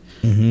Washington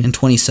in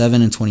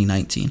 2017 and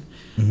 2019.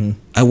 Mm-hmm.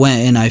 I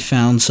went and I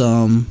found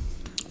some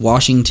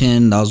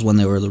Washington. That was when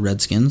they were the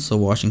Redskins. So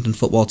Washington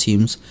football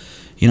teams,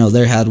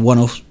 they had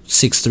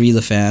 106.3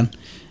 The Fan.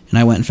 And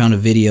I went and found a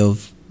video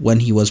of when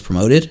he was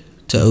promoted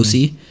to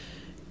OC.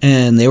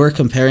 And they were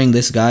comparing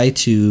this guy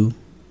to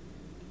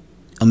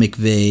a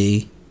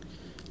McVay,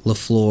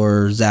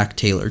 LaFleur, Zach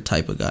Taylor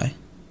type of guy.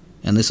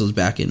 And this was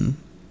back in,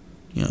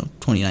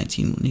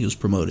 2019 when he was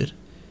promoted.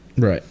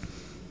 Right.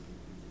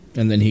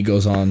 And then he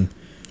goes on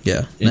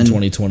in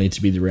 2020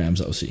 to be the Rams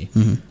OC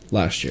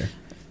last year.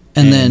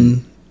 And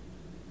then,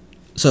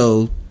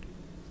 so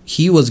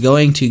he was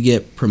going to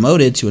get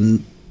promoted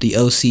to the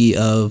OC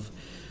of,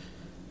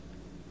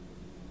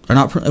 or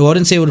not, I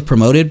wouldn't say it would have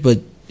promoted, but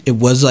it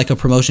was like a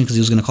promotion because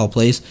he was going to call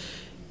plays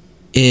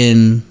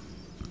in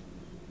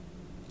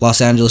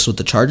Los Angeles with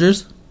the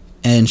Chargers,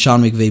 and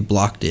Sean McVay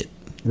blocked it.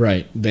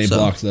 Right. They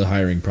blocked the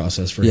hiring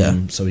process for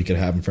him so he could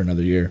have him for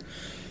another year.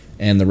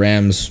 And the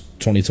Rams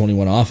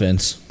 2021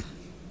 offense,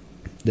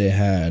 they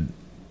had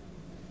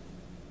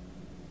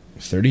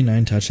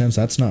 39 touchdowns.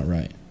 That's not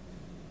right.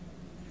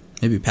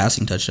 Maybe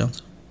passing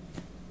touchdowns.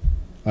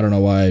 I don't know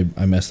why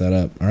I messed that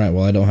up. All right,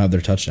 well, I don't have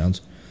their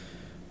touchdowns.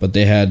 But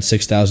they had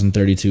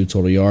 6,032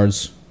 total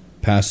yards,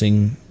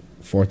 passing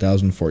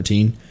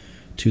 4,014,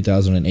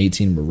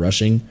 2,018 were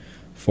rushing,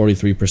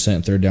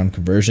 43% third down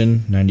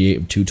conversion, 98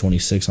 of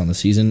 226 on the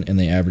season, and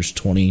they averaged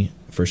 20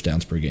 first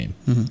downs per game,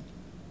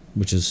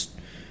 which is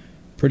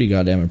pretty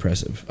goddamn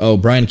impressive. Oh,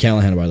 Brian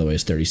Callahan, by the way,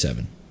 is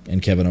 37,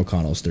 and Kevin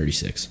O'Connell is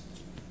 36.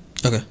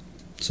 Okay.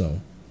 So,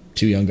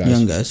 2 young guys.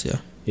 Young guys, yeah.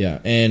 Yeah,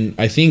 and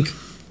I think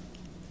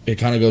it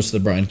kind of goes to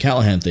the Brian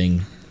Callahan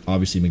thing.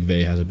 Obviously,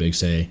 McVay has a big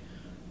say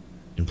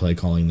in play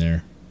calling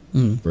there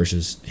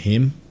versus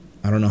him.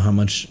 I don't know how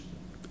much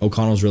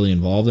O'Connell's really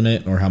involved in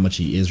it or how much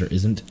he is or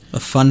isn't. A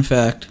fun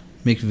fact,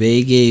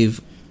 McVay gave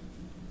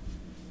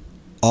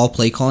all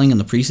play calling in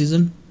the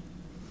preseason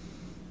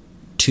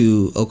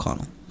to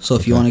O'Connell. So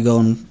if you want to go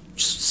and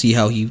see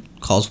how he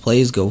calls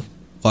plays, go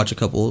watch a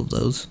couple of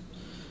those.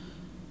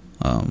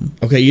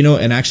 Okay,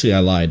 and actually I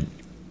lied.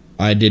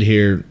 I did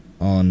hear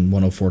on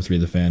 104.3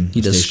 The Fan,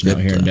 he does station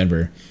out here in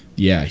Denver.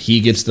 Yeah, he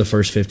gets the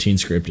first 15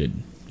 scripted.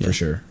 For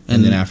sure.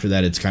 And then after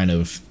that, it's kind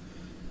of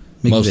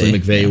mostly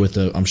McVay with,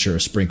 I'm sure, a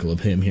sprinkle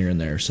of him here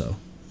and there. So,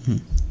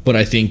 But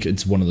I think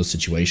it's one of those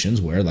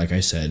situations where, like I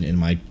said, in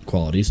my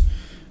qualities,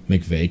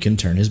 McVay can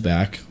turn his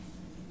back,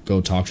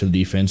 go talk to the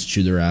defense,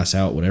 chew their ass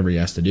out, whatever he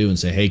has to do, and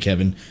say, hey,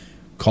 Kevin,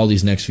 call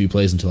these next few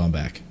plays until I'm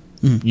back.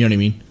 You know what I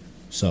mean?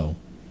 So,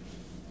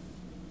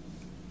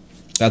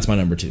 that's my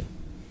number 2.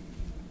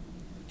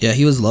 Yeah,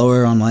 he was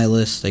lower on my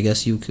list, I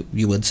guess you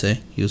would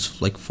say. He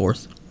was like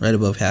 4th, right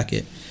above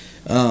Hackett.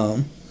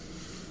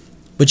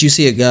 But you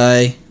see a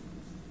guy,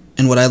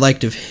 and what I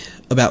liked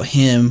about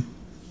him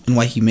and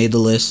why he made the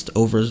list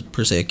over,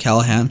 per se,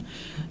 Callahan,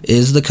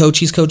 is the coach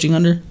he's coaching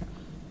under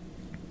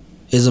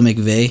is a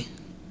McVay,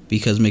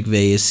 because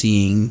McVay is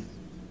seeing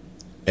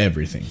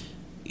everything.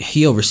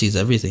 He oversees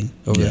everything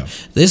over there.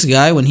 This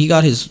guy, when it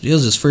was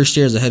his first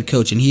year as a head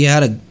coach, and he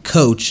had a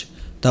coach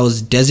that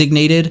was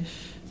designated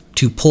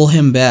to pull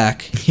him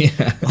back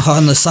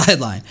on the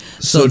sideline.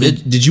 So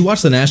did you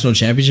watch the national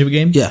championship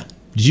game? Yeah.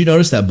 Did you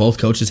notice that both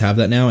coaches have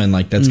that now, and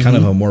that's kind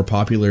of a more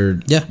popular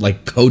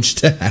coach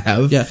to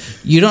have? Yeah,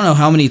 you don't know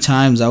how many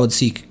times I would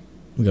see.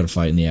 We got a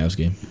fight in the Avs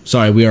game.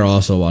 Sorry, we are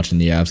also watching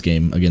the Avs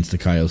game against the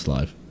Coyotes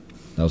live.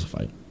 That was a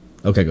fight.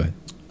 Okay, go ahead.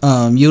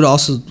 You would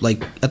also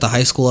at the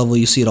high school level,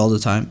 you see it all the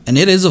time, and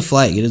it is a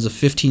flag. It is a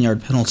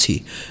 15-yard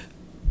penalty.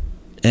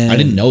 And I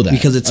didn't know that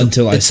because it's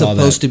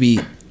supposed to be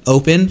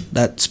open.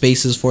 That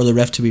space is for the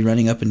ref to be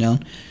running up and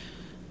down.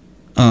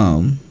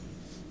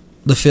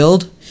 The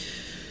field.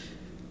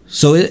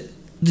 So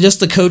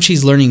just the coach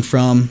he's learning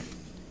from,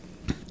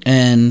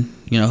 and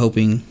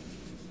hoping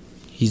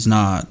he's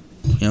not,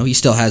 he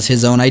still has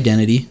his own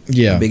identity.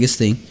 Yeah, the biggest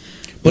thing.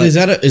 But is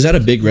that a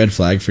big red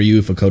flag for you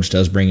if a coach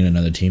does bring in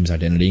another team's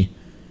identity?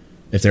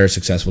 If they're a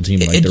successful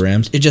team like the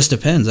Rams, it just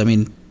depends. I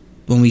mean,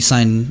 when we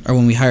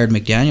hired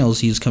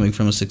McDaniels, he's coming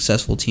from a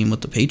successful team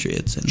with the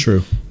Patriots. And,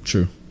 True.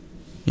 So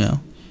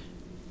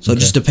it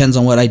just depends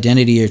on what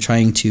identity you're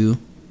trying to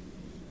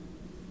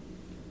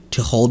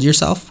hold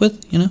yourself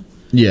with.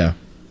 Yeah,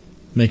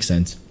 makes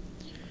sense.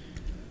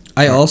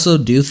 I also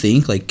do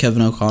think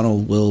Kevin O'Connell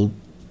will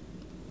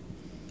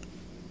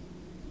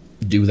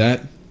do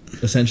that.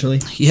 essentially.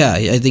 Yeah,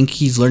 I think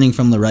he's learning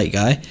from the right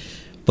guy,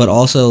 but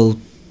also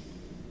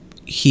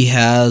he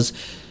has,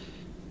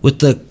 with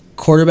the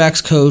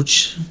quarterback's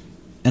coach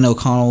and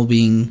O'Connell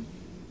being,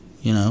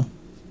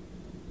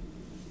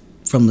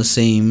 from the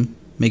same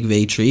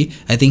McVay tree,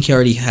 I think he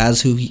already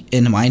has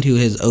in mind who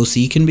his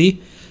OC can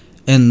be,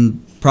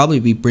 and probably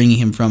be bringing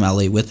him from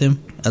LA with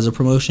him as a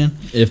promotion.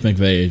 If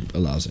McVay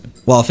allows it.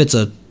 Well, if it's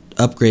a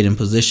upgrade in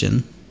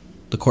position,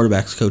 the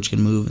quarterback's coach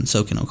can move, and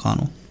so can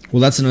O'Connell. Well,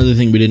 that's another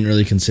thing we didn't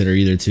really consider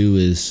either, too,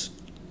 is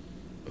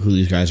who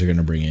these guys are going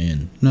to bring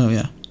in. No,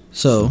 yeah.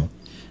 So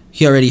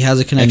he already has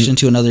a connection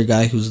to another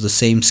guy who's the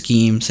same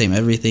scheme, same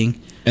everything.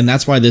 And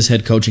that's why this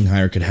head coaching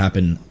hire could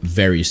happen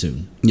very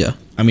soon. Yeah.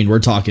 I mean, we're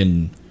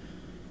talking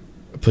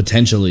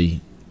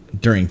potentially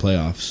during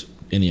playoffs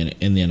in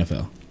the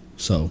NFL.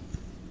 So,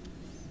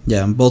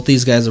 yeah, both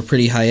these guys are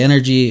pretty high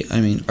energy.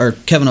 I mean, or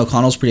Kevin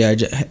O'Connell's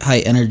pretty high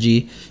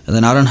energy. And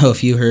then I don't know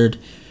if you heard,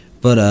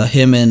 but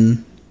him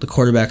and the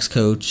quarterback's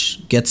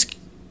coach,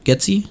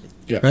 Getsy,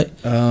 yeah. Right?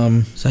 Is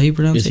that how you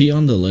pronounce it? Is he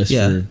on the list?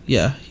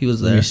 Yeah, he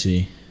was there. Let me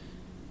see.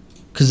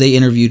 Because they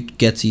interviewed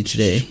Getsy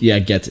today. Yeah,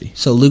 Getsy.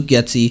 So Luke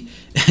Getsy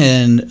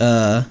and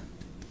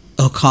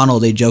O'Connell,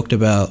 they joked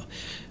about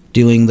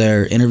doing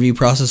their interview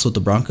process with the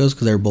Broncos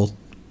because they were both,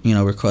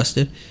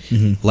 requested,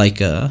 like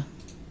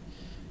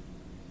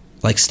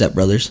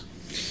stepbrothers.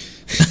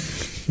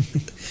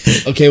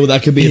 Okay, well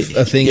that could be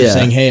a thing of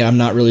saying, "Hey, I'm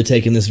not really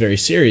taking this very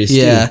serious."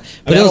 Yeah, too.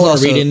 but it was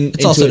also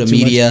it's also the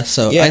media,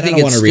 so I think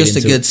it's just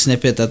a good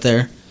snippet that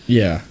they're.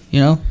 Yeah.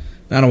 I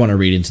don't want to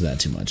read into that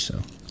too much.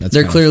 So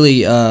they're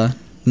clearly,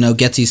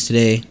 Getsy's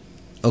today,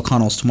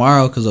 O'Connell's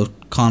tomorrow because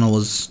O'Connell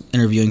was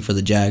interviewing for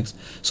the Jags.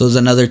 So there's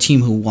another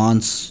team who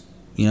wants,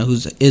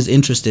 is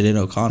interested in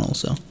O'Connell.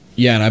 So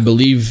yeah, and I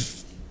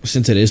believe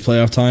since it is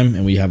playoff time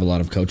and we have a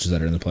lot of coaches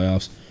that are in the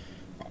playoffs,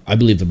 I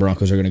believe the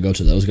Broncos are going to go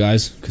to those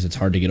guys because it's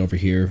hard to get over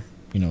here.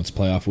 It's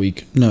playoff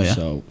week. No, yeah.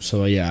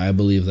 So yeah, I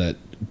believe that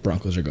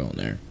Broncos are going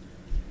there.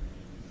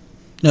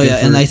 No,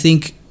 yeah, and I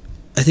think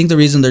the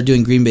reason they're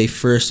doing Green Bay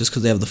first is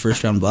because they have the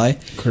first round bye.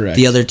 Correct.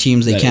 The other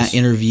teams they can't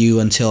interview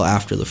until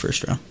after the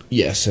first round.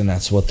 Yes, and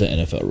that's what the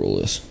NFL rule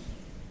is.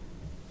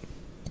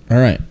 All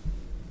right,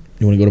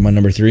 you want to go to my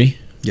number 3?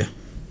 Yeah.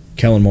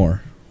 Kellen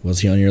Moore, was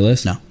he on your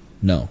list?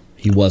 No,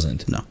 he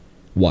wasn't. No.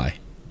 Why?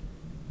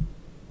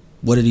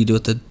 What did he do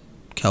with the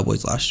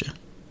Cowboys last year?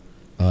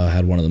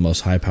 Had one of the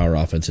most high-power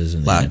offenses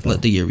in the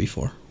NFL. The year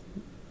before,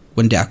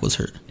 when Dak was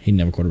hurt. He didn't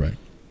have a quarterback.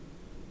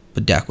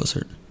 But Dak was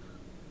hurt.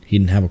 He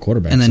didn't have a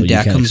quarterback. And then so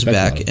Dak comes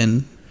back,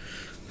 and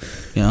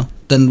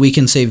then we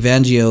can say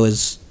Fangio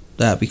is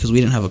that because we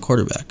didn't have a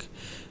quarterback.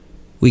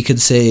 We could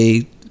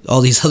say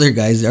all these other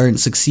guys aren't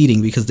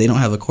succeeding because they don't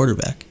have a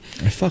quarterback.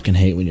 I fucking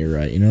hate when you're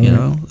right. I don't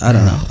know.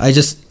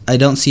 I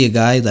don't see a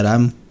guy that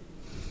I'm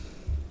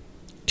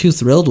too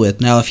thrilled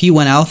with. Now, if he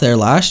went out there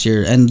last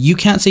year, and you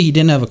can't say he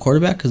didn't have a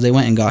quarterback because they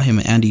went and got him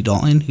Andy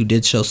Dalton, who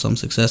did show some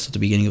success at the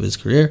beginning of his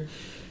career.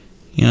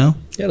 He had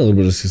a little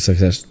bit of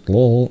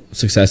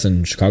success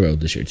in Chicago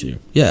this year too.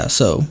 Yeah,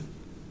 so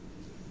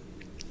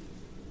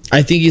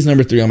I think he's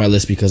number 3 on my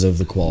list because of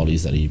the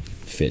qualities that he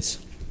fits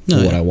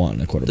for what I want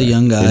in a quarterback. The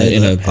young guy,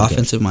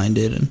 offensive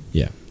minded, and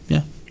yeah.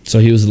 So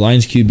he was the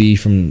Lions QB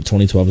from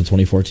 2012 to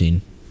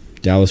 2014,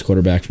 Dallas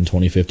quarterback from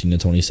 2015 to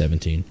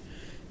 2017,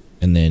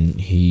 and then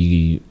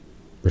he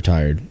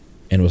retired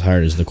and was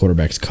hired as the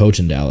quarterback's coach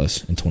in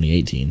Dallas in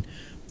 2018,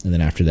 and then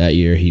after that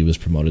year he was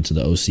promoted to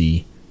the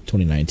OC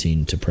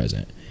 2019 to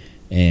present.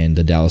 And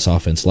the Dallas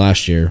offense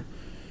last year,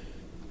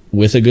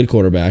 with a good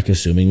quarterback,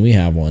 assuming we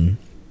have one,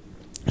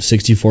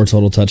 64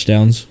 total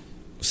touchdowns,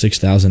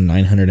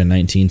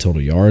 6,919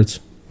 total yards,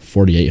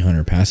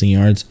 4,800 passing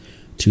yards,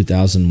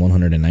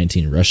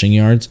 2,119 rushing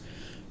yards,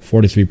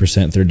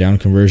 43% third down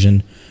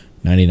conversion,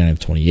 99 of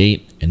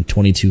 28, and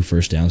 22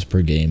 first downs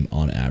per game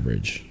on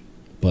average.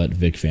 But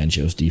Vic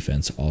Fangio's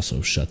defense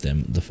also shut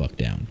them the fuck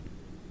down.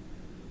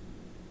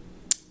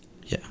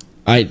 Yeah.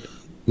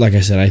 Like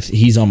I said,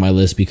 he's on my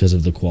list because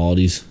of the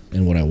qualities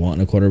and what I want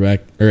in a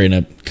quarterback, or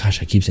I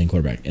keep saying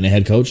quarterback, in a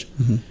head coach.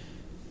 Mm-hmm.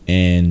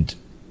 And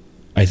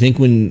I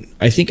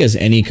think as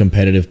any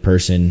competitive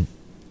person,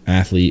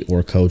 athlete,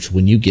 or coach,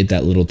 when you get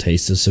that little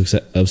taste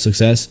of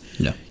success,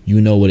 you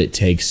know what it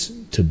takes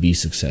to be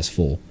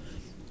successful.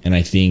 And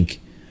I think,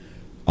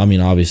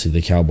 obviously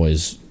the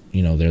Cowboys,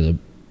 they're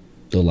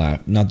they're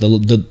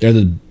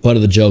the butt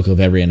of the joke of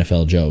every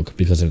NFL joke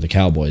because they're the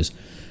Cowboys.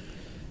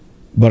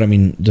 But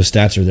the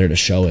stats are there to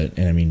show it,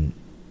 and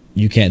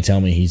you can't tell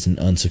me he's an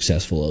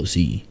unsuccessful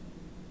OC.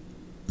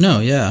 No,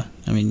 yeah.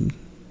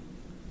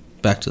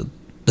 Back to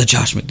the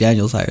Josh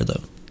McDaniels hire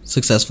though.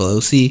 Successful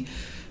OC,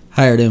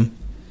 hired him.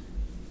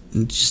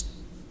 It just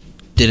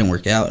didn't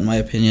work out in my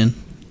opinion.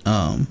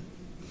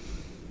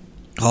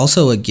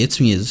 Also, what gets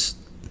me is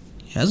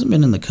he hasn't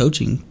been in the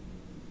coaching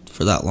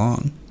for that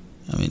long.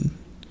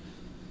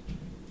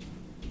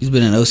 He's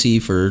been an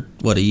OC for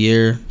a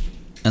year,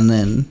 and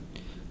then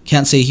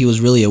can't say he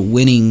was really a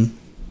winning.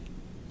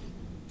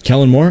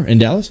 Kellen Moore in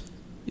Dallas?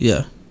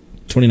 Yeah.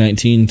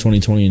 2019,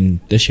 2020, and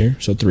this year,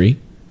 so 3.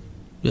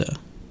 Yeah.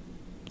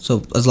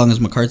 So as long as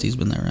McCarthy's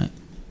been there, right?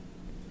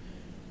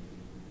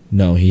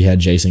 No, he had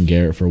Jason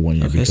Garrett for 1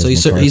 year. Okay, so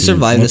he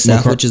survived the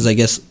staff, which is, I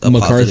guess, a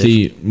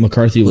positive.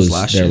 McCarthy was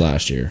there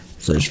last year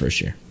for his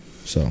first year.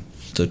 So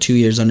 2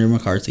 years under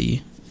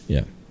McCarthy.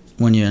 Yeah.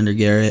 1 year under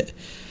Garrett.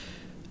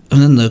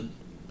 And then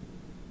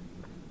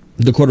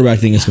the quarterback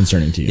thing is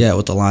concerning to you. Yeah,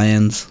 with the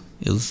Lions.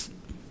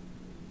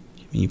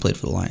 You played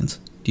for the Lions.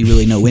 Do you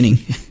really know winning?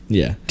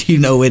 Yeah. Do you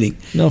know winning?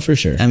 No, for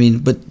sure. I mean,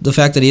 but the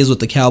fact that he is with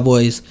the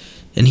Cowboys,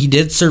 and he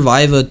did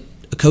survive a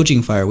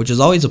coaching fire, which is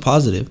always a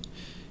positive.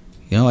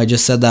 You know, I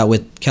just said that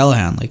with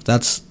Callahan. Like,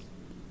 that's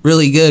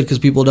really good because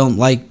people don't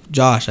like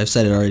Josh. I've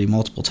said it already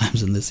multiple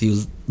times in this. He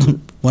was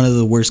one of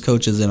the worst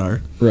coaches in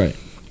our... Right.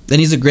 Then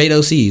he's a great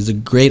OC. He's a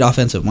great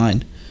offensive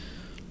mind.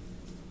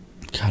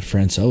 God,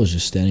 Francois was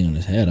just standing on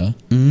his head, huh?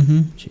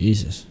 Mm-hmm.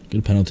 Jesus.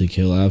 Good penalty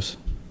kill, Abs.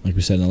 Like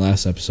we said in the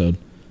last episode,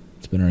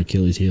 it's been our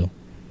Achilles heel.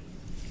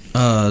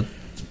 But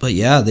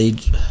yeah, I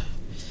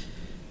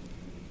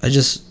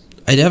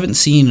haven't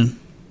seen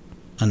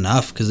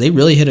enough because they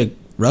really hit a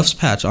rough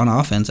patch on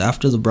offense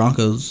after the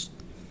Broncos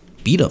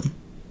beat them.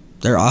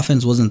 Their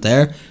offense wasn't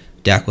there.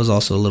 Dak was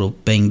also a little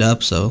banged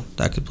up, so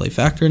that could play a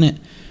factor in it.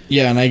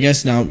 Yeah, and I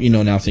guess now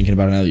thinking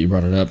about it, now that you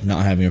brought it up,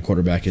 not having a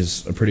quarterback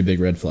is a pretty big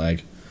red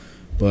flag.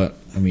 But,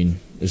 I mean,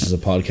 this is a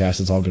podcast.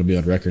 It's all going to be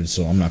on record,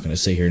 so I'm not going to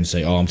sit here and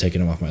say, I'm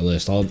taking him off my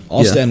list.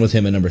 I'll stand with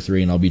him at number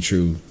 3, and I'll be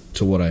true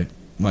to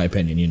my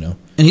opinion,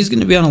 And he's going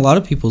to be on a lot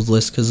of people's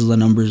lists because of the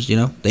numbers,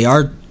 They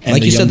are, and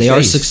like you said, they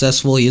are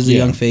successful. He is a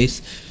young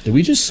face. Did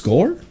we just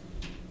score?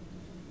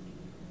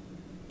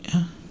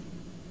 Yeah.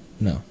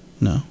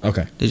 No.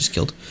 Okay. They just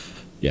killed.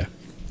 Yeah.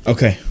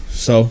 Okay,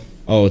 so,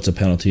 it's a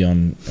penalty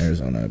on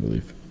Arizona, I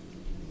believe.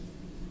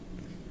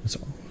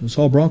 It's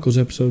all Broncos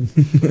episode.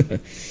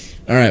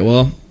 All right,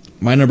 well,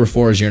 my number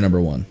 4 is your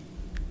number 1,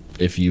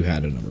 if you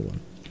had a number 1.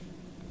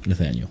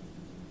 Nathaniel.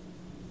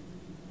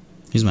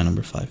 He's my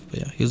number 5, but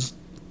yeah, he was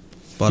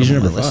bottom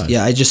of my list. 5.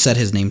 Yeah, I just said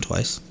his name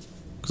twice.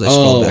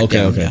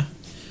 Okay. Yeah.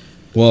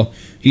 Well,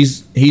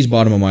 he's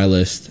bottom of my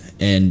list,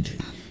 and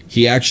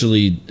he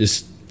actually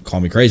just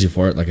called me crazy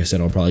for it. Like I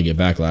said, I'll probably get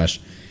backlash.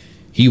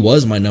 He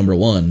was my number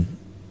 1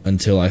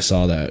 until I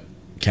saw that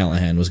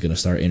Callahan was going to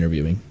start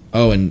interviewing.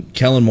 Oh, and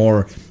Kellen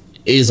Moore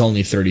is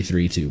only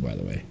 33 too, by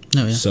the way.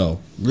 Oh, yeah. So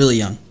really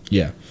young.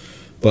 Yeah.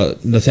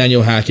 But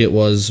Nathaniel Hackett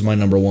was my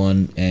number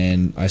 1,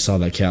 and I saw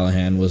that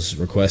Callahan was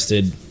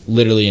requested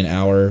literally an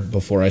hour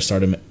before I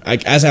started.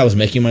 As I was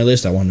making my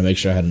list, I wanted to make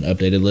sure I had an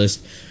updated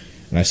list,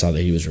 and I saw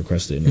that he was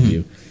requested an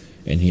interview,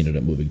 and he ended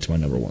up moving to my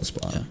number 1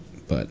 spot. Yeah.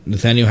 But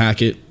Nathaniel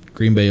Hackett,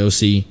 Green Bay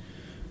OC,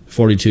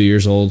 42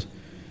 years old,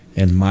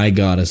 and my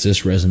God, is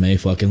this resume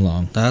fucking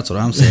long. That's what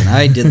I'm saying.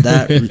 I did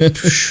that.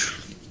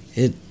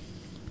 It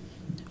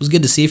was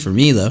good to see for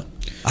me, though.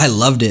 I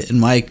loved it in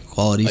my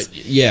qualities.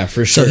 Yeah,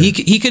 for sure. So he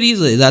could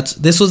easily.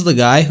 This was the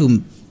guy who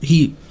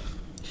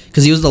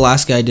because he was the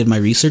last guy I did my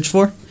research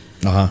for.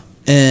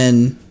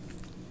 And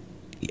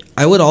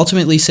I would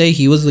ultimately say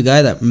he was the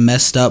guy that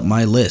messed up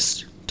my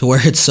list to where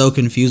it's so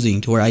confusing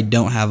to where I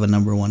don't have a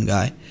number 1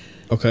 guy.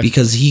 Okay.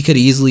 Because he could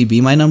easily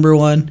be my number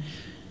 1.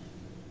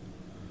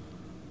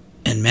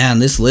 And man,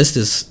 this list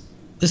is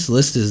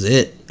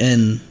it.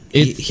 And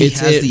he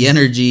has the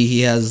energy.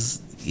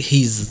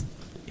 He's.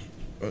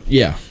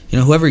 Yeah.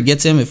 Whoever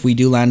gets him, if we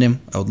do land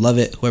him, I would love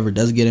it. Whoever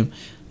does get him,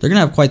 they're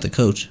going to have quite the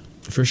coach.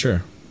 For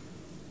sure.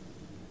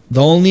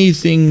 The only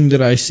thing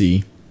that I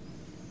see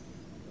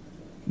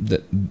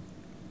that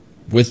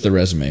with the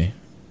resume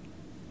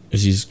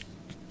is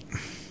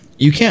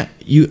you can't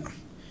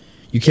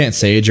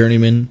say a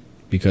journeyman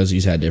because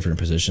he's had different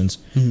positions,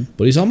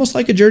 but he's almost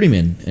like a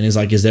journeyman. And it's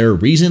like, is there a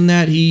reason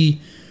that he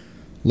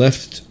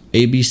left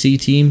ABC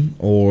team,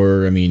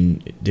 or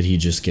did he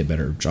just get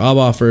better job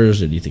offers?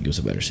 Did he think it was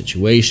a better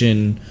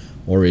situation,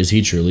 or is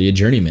he truly a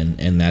journeyman?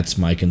 And that's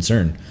my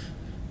concern.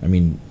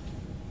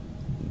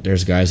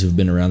 There's guys who've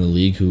been around the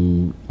league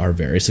who are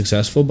very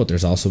successful, but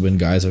there's also been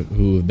guys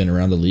who have been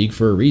around the league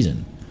for a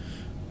reason.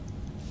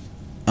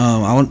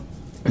 I want,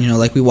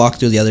 like we walked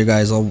through the other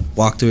guys, I'll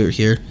walk through it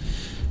here.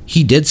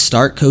 He did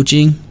start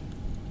coaching.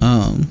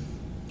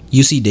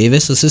 UC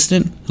Davis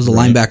assistant was a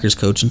linebackers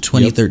coach in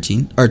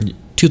 2013 or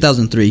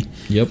 2003.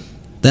 Yep.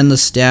 Then the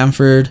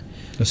Stanford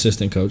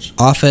assistant coach,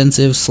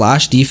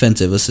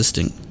 offensive/defensive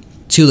assistant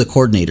to the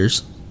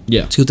coordinators.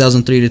 Yeah.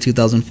 2003 to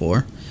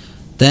 2004.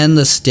 Then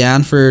the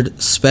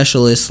Stanford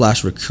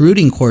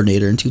specialist/recruiting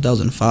coordinator in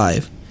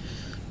 2005.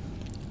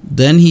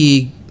 Then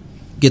he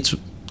gets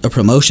a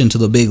promotion to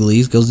the big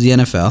leagues, goes to the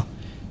NFL.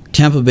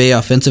 Tampa Bay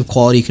offensive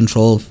quality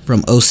control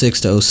from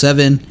 06 to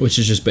 07. Which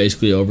is just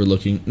basically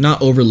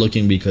not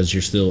overlooking because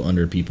you're still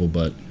under people,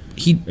 but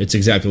it's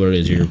exactly what it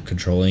is. You're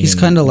controlling. He's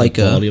kind of like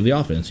the quality of the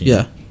offense.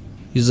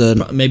 He's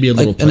maybe a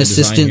little an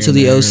assistant to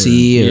the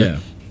OC, or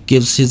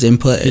gives his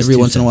input every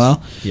once in a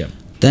while. Yeah.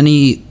 Then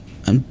he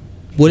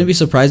wouldn't be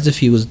surprised if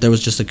there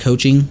was just a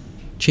coaching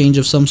change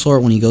of some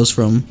sort when he goes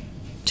from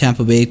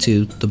Tampa Bay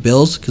to the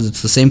Bills, because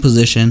it's the same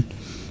position,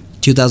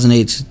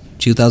 2008 to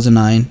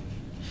 2009.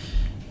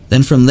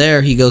 Then from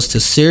there he goes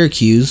to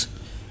Syracuse,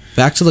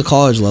 back to the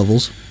college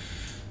levels,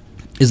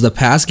 is the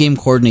pass game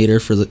coordinator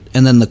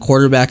and then the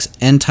quarterbacks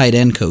and tight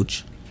end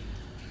coach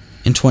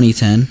in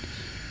 2010.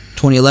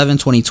 2011,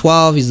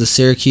 2012, he's the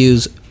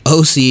Syracuse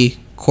OC,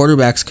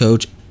 quarterbacks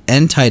coach,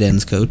 and tight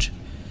ends coach.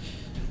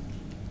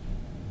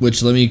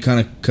 Which, let me kind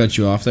of cut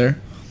you off there.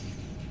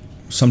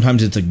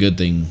 Sometimes it's a good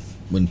thing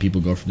when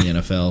people go from the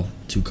NFL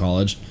to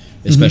college,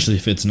 especially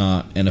if it's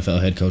not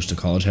NFL head coach to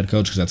college head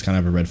coach, because that's kind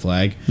of a red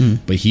flag.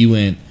 But he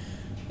went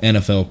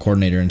NFL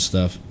coordinator and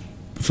stuff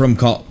from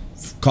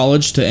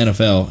college to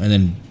NFL and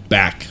then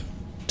back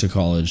to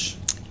college.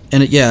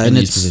 And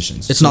these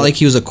positions. It's not like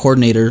he was a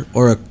coordinator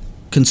or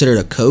considered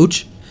a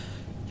coach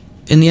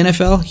in the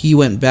NFL. He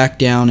went back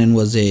down and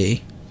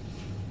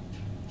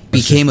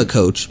became a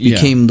coach.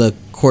 Became the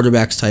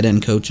quarterbacks tight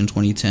end coach in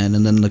 2010,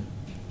 and then the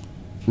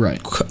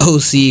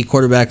OC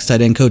quarterbacks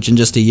tight end coach in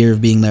just a year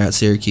of being there at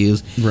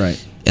Syracuse.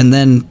 Right. And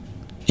then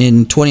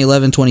in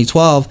 2011,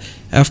 2012,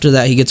 after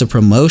that he gets a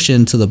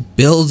promotion to the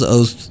Bills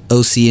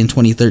OC in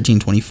 2013,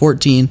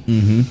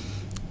 2014.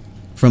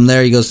 From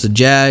there, he goes to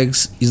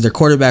Jags. He's their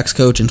quarterbacks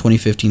coach in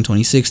 2015,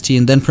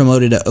 2016. Then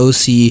promoted to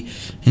OC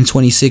in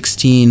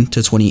 2016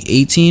 to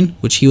 2018,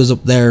 which he was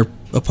up there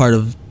a part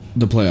of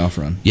the playoff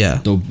run. Yeah,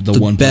 the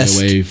one play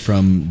away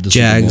from the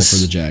Jags, Super Bowl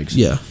for the Jags.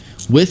 Yeah,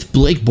 with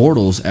Blake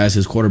Bortles as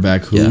his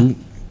quarterback, who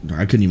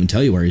I couldn't even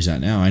tell you where he's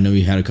at now. I know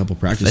he had a couple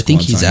practice. I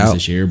think he's out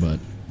this year, but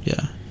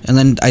yeah. And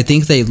then I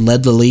think they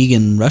led the league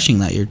in rushing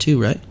that year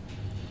too, right?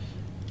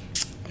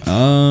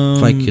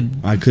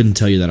 I couldn't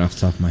tell you that off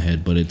the top of my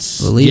head, but it's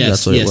the league.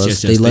 That's what it was.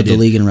 Yes, they led the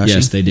league in rushing.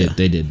 Yes, they did. Yeah.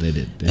 They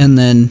did. And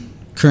then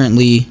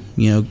currently,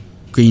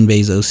 Green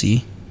Bay's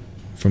OC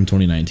from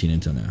 2019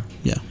 until now.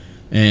 Yeah.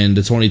 And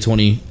the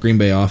 2020 Green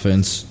Bay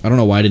offense. I don't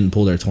know why I didn't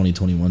pull their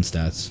 2021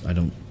 stats. I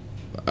don't.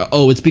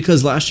 It's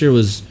because last year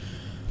was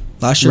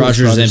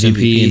Rodgers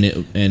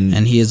MVP,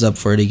 and he is up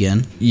for it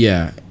again.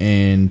 Yeah,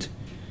 and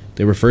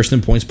they were first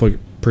in points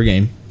per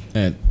game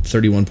at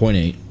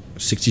 31.8,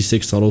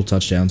 66 total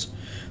touchdowns.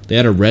 They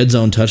had a red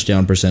zone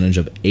touchdown percentage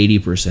of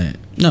 80%.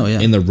 No,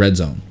 yeah. In the red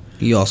zone.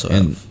 You also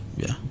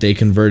They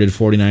converted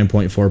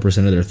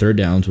 49.4% of their third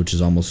downs, which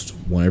is almost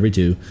 1 every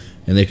 2,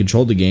 and they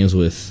controlled the games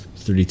with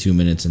 32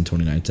 minutes and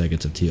 29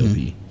 seconds of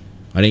TOP.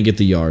 I didn't get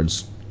the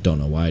yards. Don't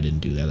know why I didn't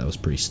do that. That was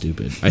pretty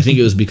stupid. I think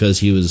it was because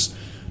he was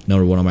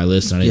number 1 on my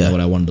list, and I didn't know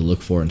what I wanted to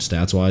look for in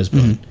stats wise.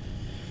 But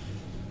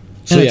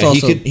so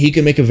he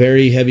could make a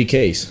very heavy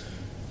case.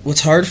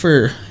 What's hard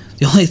for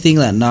the only thing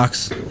that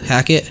knocks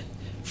Hackett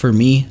for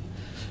me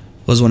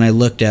was when I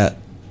looked at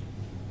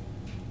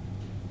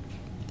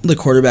the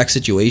quarterback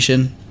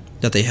situation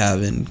that they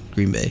have in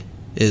Green Bay.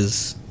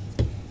 Is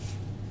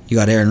you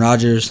got Aaron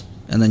Rodgers,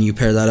 and then you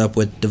pair that up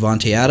with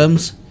Devontae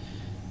Adams.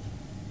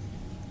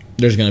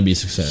 There's going to be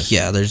success.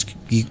 Yeah,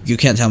 you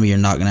can't tell me you're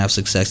not going to have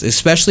success,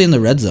 especially in the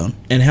red zone.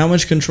 And how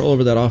much control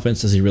over that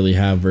offense does he really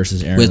have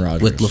versus Aaron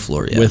Rodgers? With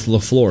LaFleur, yeah. With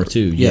LaFleur,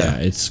 too, yeah.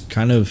 It's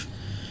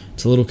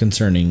a little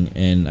concerning,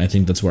 and I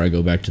think that's where I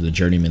go back to the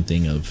journeyman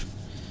thing of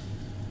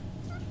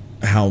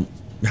how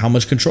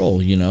much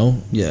control,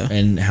 Yeah.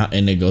 And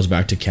it goes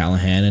back to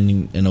Callahan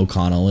and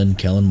O'Connell and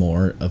Kellen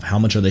Moore of how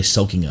much are they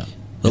soaking up.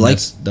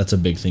 But that's a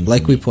big thing.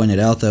 Like we pointed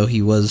out, though,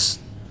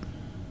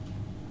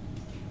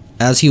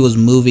 as he was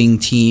moving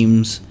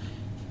teams,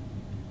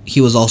 he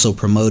was also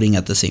promoting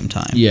at the same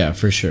time. Yeah,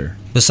 for sure.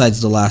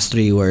 Besides the last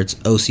 3 where it's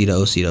OC to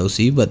OC to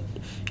OC, but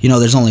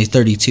there's only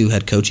 32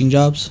 head coaching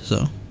jobs,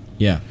 so.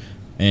 Yeah,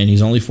 and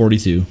he's only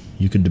 42.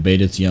 You could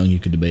debate it's young, you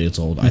could debate it's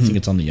old. I think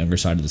it's on the younger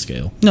side of the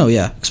scale. No,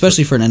 yeah,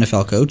 especially for an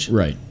NFL coach.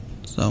 Right.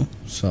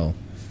 So.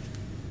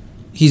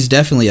 He's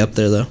definitely up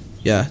there, though.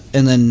 Yeah,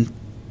 and then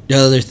the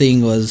other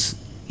thing was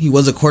he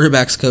was a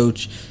quarterback's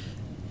coach,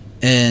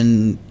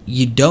 and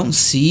you don't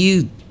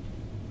see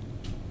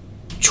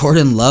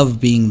Jordan Love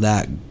being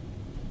that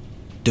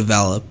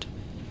developed.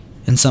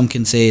 And some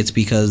can say it's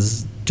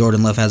because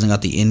Jordan Love hasn't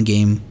got the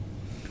in-game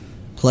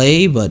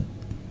play, but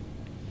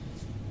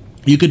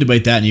you could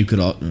debate that,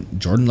 and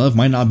Jordan Love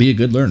might not be a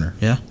good learner.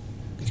 Yeah,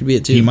 it could be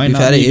it too. He might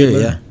not be a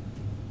good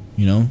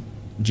learner.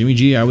 Jimmy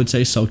G, I would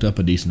say, soaked up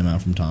a decent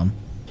amount from Tom.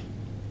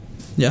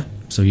 Yeah.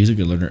 So he's a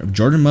good learner.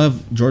 Jordan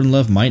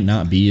Love might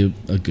not be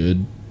a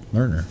good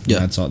learner.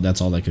 Yeah.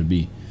 That's all that could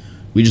be.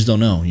 We just don't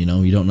know. You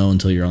don't know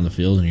until you're on the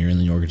field and you're in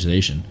the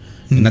organization.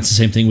 And that's the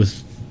same thing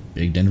with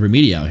big Denver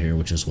media out here,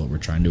 which is what we're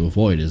trying to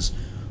avoid. Is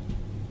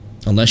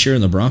unless you're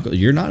in the Broncos,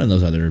 you're not in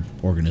those other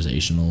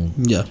organizational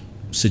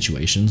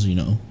situations.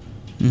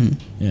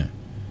 Yeah.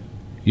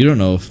 You don't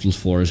know if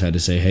LaFleur has had to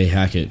say, "Hey,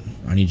 Hackett,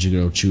 I need you to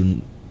go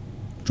chew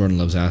Jordan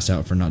Love's ass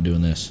out for not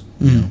doing this,"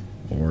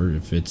 or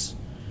if it's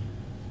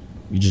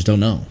you just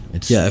don't know.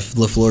 If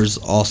LaFleur's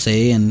all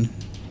say and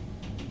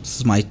this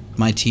is my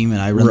team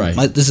and I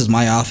run this is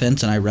my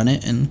offense and I run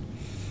it and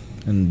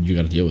you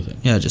got to deal with it.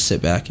 Yeah, just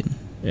sit back and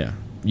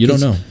you don't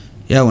know.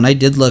 Yeah, when I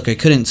did look, I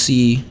couldn't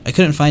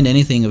find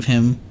anything of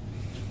him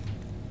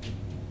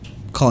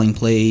calling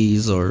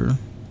plays or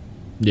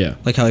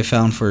like how I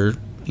found for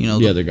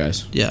the other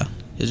guys. Yeah,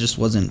 it just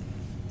wasn't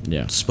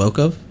spoke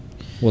of.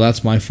 Well,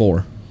 that's my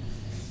 4.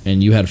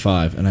 And you had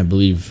 5, and I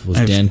believe was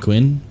Dan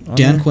Quinn on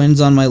Dan there?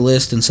 Quinn's on my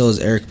list, and so is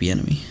Eric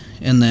Bieniemy.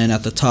 And then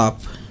at the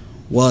top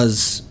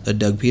was a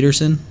Doug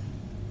Peterson,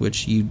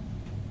 which you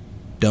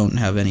don't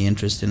have any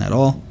interest in at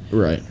all.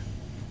 Right.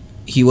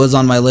 He was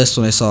on my list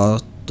when I saw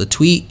the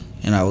tweet,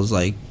 and I was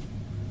like,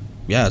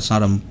 yeah, it's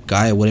not a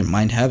guy I wouldn't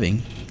mind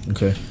having.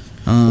 Okay.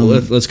 Well,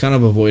 let's kind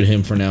of avoid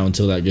him for now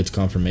until that gets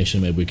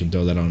confirmation. Maybe we can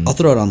throw that on. I'll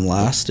throw it on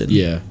last. And,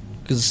 yeah.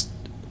 Because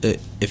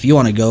if you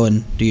want to go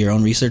and do your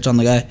own research on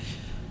the guy,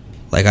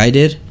 like I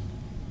did,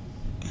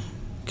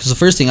 because the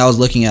first thing I was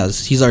looking at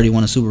is he's already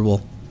won a Super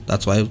Bowl.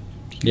 That's why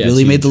he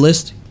really made the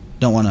list.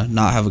 Don't want to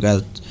not have a guy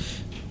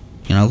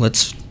that,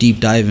 let's deep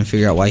dive and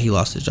figure out why he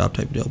lost his job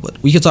type of deal.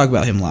 But we could talk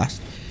about him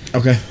last.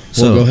 Okay.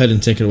 So we'll go ahead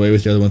and take it away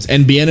with the other ones.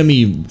 And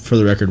Bieniemy, for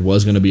the record,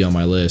 was going to be on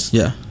my list.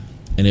 Yeah.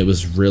 And it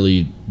was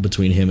really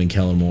between him and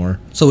Kellen Moore.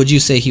 So would you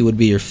say he would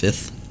be your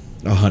 5th?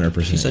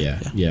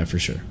 100%. Yeah, for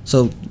sure.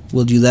 So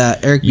we'll do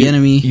that. Eric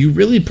Bieniemy. You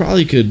really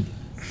probably could.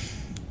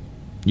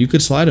 You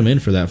could slide him in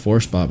for that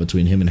 4 spot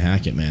between him and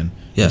Hackett, man.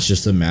 Yeah. It's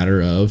just a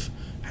matter of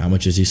how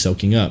much is he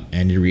soaking up.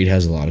 Andy Reid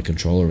has a lot of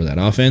control over that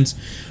offense.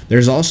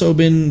 There's also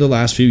been the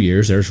last few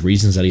years, there's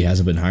reasons that he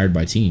hasn't been hired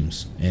by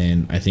teams.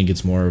 And I think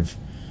it's more of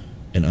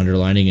an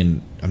underlining,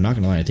 and I'm not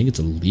going to lie, I think it's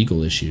a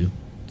legal issue.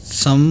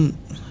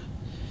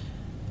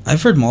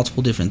 I've heard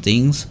multiple different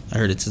things. I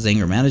heard it's his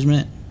anger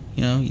management.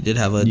 He did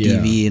have a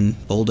DV in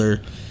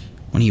Boulder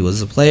when he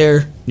was a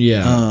player.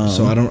 Yeah.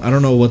 So I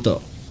don't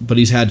know but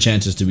he's had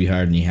chances to be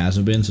hired and he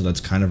hasn't been, so that's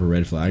kind of a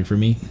red flag for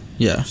me.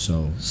 Yeah.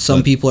 So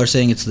some people are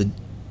saying it's the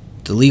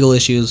legal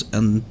issues,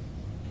 and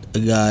a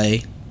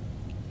guy,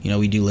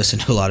 we do listen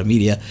to a lot of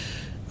media,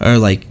 or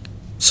like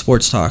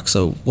sports talk.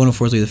 So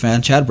 104.3 The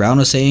Fan, Chad Brown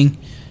was saying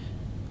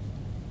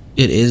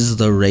it is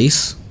the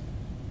race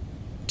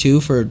too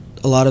for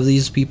a lot of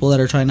these people that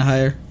are trying to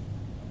hire,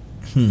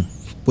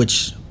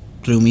 which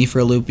threw me for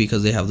a loop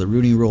because they have the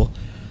Rooney Rule.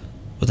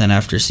 But then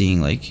after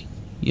seeing I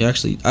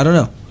don't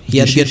know. He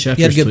had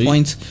good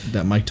points.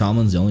 That Mike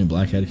Tomlin's the only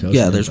black head coach.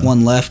 Yeah, there's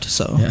one left.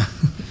 So yeah.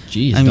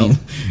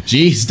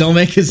 Don't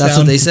make it sound. That's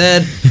what they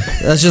said.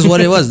 That's just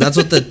what it was. That's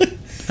what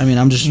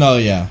I'm just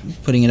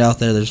putting it out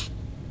there. There's,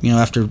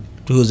 after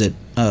who is it?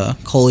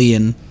 Coley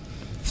and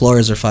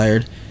Flores are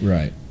fired.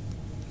 Right.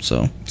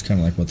 So it's kind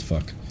of like what the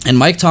fuck. And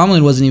Mike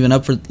Tomlin wasn't even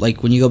up for,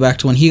 when you go back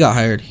to when he got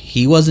hired,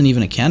 he wasn't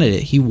even a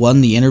candidate. He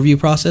won the interview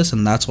process,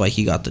 and that's why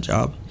he got the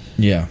job.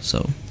 Yeah.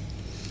 So.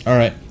 All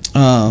right.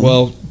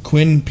 Well,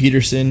 Quinn,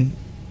 Peterson,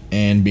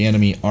 and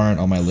Bieniemy aren't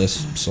on my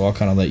list, so I'll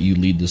kind of let you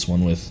lead this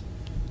one with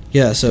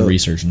the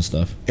research and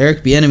stuff.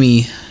 Eric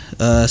Bieniemy,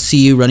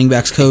 CU running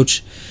backs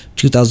coach,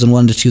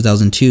 2001 to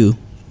 2002.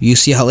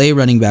 UCLA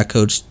running back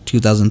coach,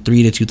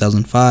 2003 to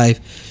 2005.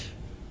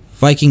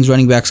 Vikings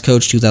running backs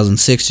coach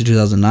 2006 to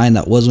 2009.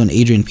 That was when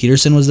Adrian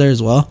Peterson was there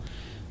as well.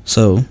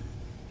 So,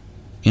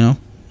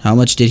 how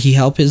much did he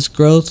help his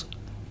growth?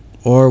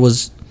 Or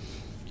was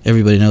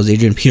everybody knows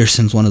Adrian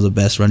Peterson's one of the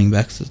best running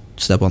backs to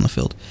step on the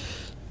field.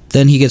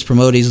 Then he gets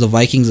promoted. He's the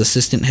Vikings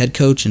assistant head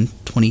coach in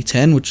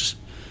 2010, which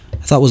I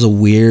thought was a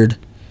weird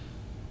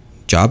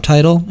job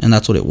title, and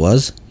that's what it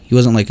was. He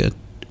wasn't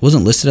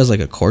wasn't listed as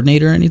a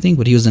coordinator or anything,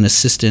 but he was an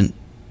assistant.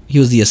 He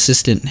was the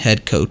assistant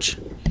head coach.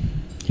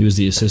 He was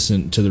the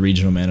assistant to the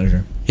regional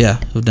manager.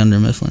 Yeah, of Dunder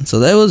Mifflin. So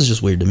that was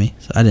just weird to me.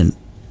 So I didn't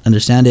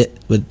understand it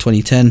with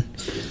 2010.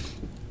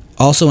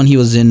 Also, when he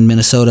was in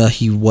Minnesota,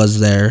 he was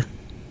there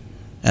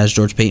as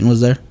George Payton was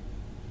there.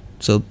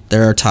 So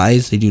there are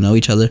ties. They do know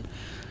each other.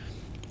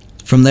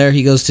 From there,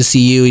 he goes to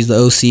CU. He's the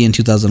OC in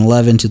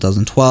 2011,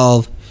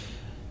 2012.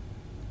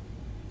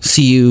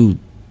 CU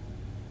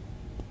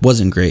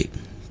wasn't great.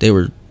 They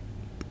were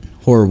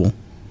horrible.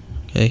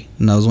 Okay,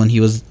 and that was when he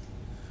was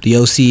the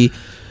OC.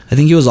 I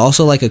think he was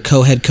also a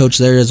co-head coach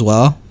there as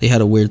well. They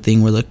had a weird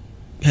thing where the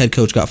head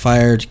coach got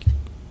fired,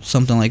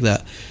 something like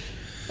that.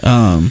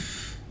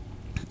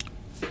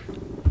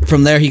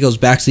 From there, he goes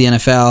back to the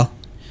NFL.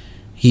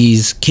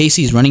 He's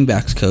Casey's running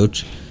backs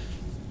coach.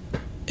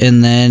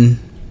 And then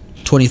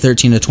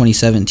 2013 to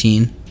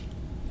 2017,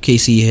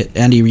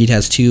 Andy Reid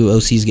has 2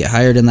 OCs get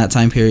hired in that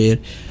time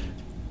period,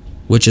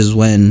 which is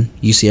when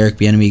you see Eric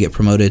Bieniemy get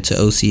promoted to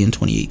OC in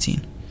 2018.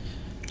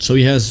 So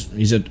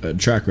he's a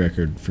track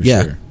record for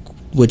sure.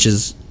 Which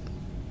is,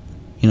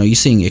 you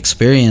seeing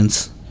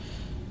experience.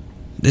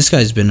 This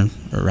guy's been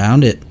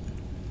around it,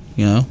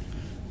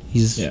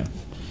 He's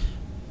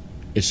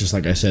It's just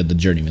like I said, the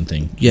journeyman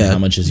thing. Yeah. How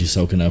much is he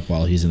soaking up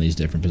while he's in these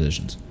different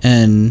positions?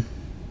 And,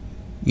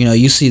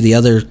 you see the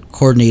other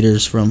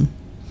coordinators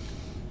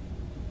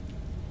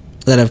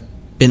that have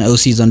been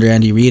OCs under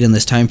Andy Reid in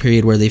this time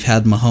period where they've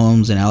had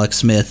Mahomes and Alex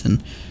Smith,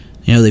 and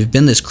they've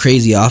been this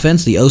crazy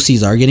offense. The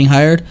OCs are getting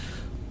hired,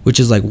 which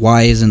is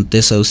why isn't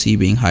this OC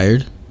being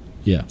hired?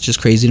 Yeah, it's just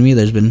crazy to me.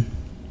 There's been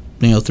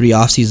 3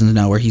 off seasons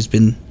now where he's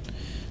been.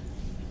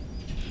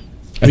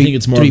 I think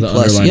it's more of the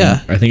underlying.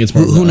 Yeah, I think it's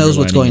more. Who knows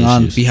what's going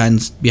on behind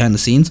the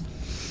scenes?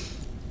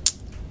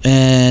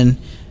 And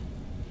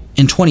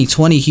in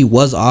 2020, he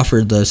was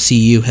offered the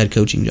CU head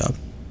coaching job.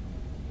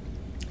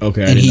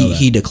 Okay, and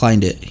he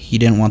declined it. He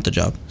didn't want the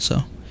job.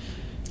 So.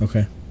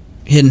 Okay.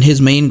 in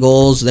his main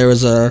goals, there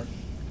was a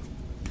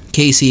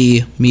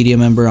KC media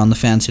member on the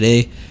Fan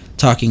Today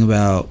talking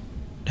about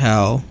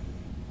how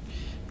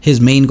his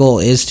main goal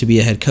is to be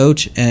a head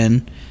coach,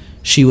 and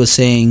she was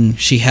saying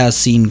she has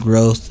seen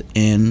growth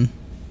in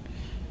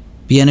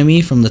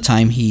Bieniemy from the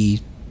time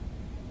he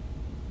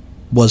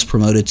was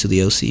promoted to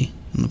the OC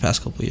in the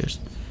past couple of years.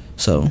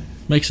 So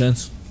makes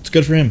sense. It's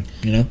good for him,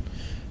 you know.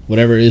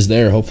 Whatever is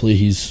there, hopefully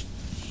he's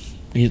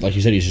like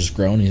you said, he's just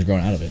grown. He's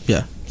grown out of it.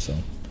 Yeah. So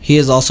he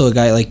is also a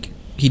guy, like,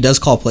 he does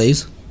call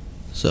plays.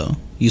 So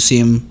you see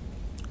him.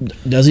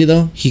 Does he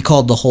though? He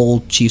called the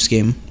whole Chiefs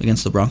game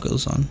against the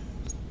Broncos on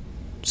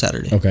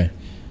Saturday. Okay.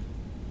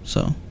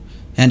 So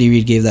Andy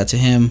Reid gave that to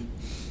him.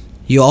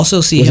 You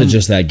also see him. Was it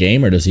just that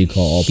game, or does he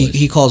call all plays?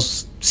 He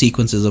calls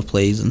sequences of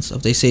plays and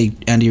stuff. They say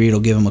Andy Reid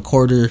will give him a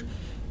quarter.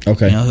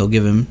 Okay. You know, he'll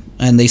give him,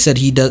 and they said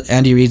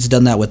Andy Reid's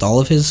done that with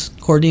all of his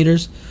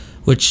coordinators,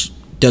 which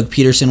Doug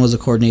Peterson was a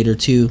coordinator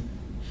too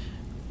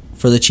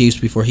for the Chiefs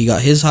before he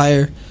got his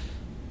hire.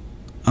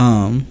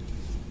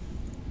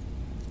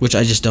 Which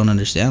I just don't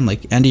understand.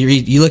 Like, Andy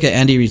Reid, you look at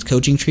Andy Reid's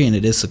coaching tree and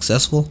it is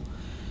successful.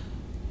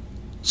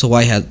 So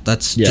why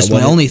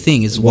my only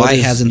thing is why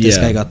hasn't this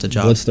guy got the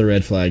job? What's the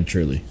red flag,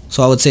 truly?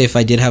 So I would say if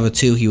I did have a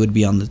 2, he would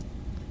be on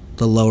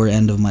the lower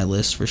end of my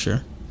list for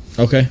sure.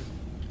 Okay.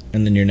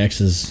 And then your next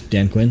is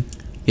Dan Quinn?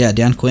 Yeah,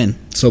 Dan Quinn.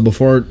 So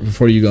before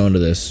you go into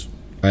this,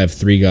 I have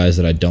 3 guys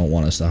that I don't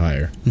want us to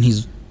hire. And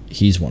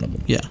he's one of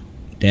them. Yeah.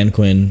 Dan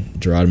Quinn,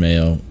 Gerard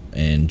Mayo,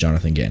 and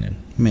Jonathan Gannon.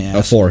 May I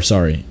ask? 4,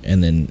 sorry.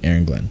 And then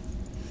Aaron Glenn.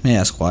 May I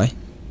ask why?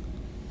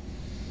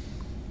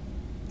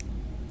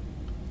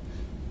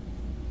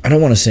 I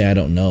don't want to say I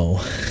don't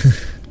know.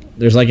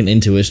 There's like an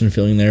intuition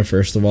feeling there,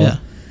 first of all. Yeah.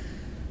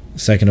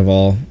 Second of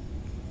all,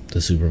 the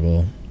Super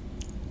Bowl.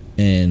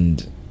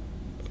 And,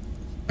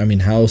 I mean,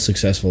 how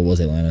successful was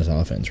Atlanta's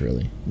offense,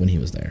 really, when he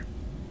was there?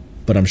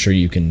 But I'm sure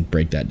you can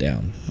break that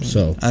down.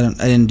 So I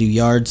didn't do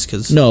yards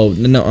because... No,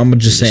 I'm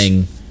just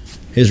saying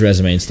his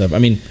resume and stuff. I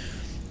mean,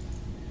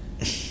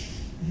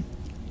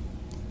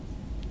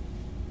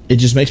 it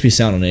just makes me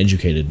sound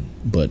uneducated,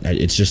 but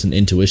it's just an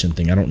intuition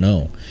thing. I don't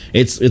know.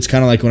 It's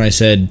kind of like when I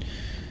said,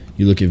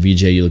 you look at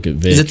VJ, you look at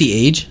Vic. Is it the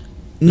age?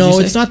 No,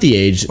 it's not the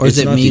age. Or is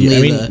it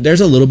mainly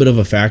there's a little bit of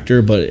a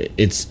factor, but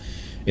it's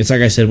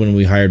like I said when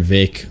we hired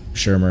Vic,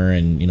 Shermer,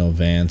 and,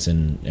 Vance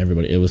and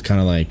everybody. It was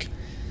kind of like,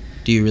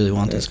 do you really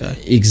want this guy?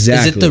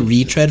 Exactly. Is it the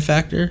retread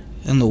factor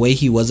and the way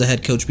he was a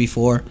head coach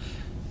before,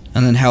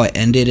 and then how it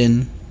ended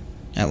in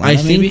Atlanta? I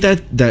think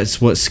that's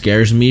what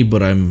scares me,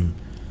 but I'm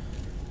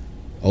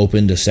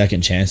open to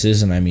second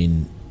chances, and I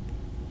mean,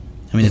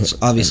 it's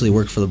obviously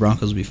worked for the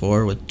Broncos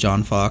before with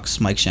John Fox,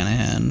 Mike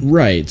Shanahan,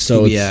 right?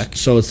 So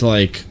it's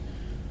like,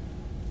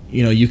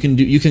 you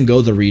can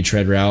go the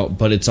retread route,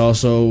 but it's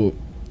also,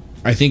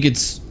 I think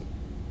it's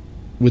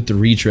with the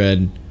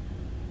retread,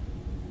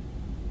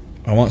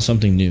 I want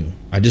something new.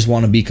 I just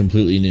want to be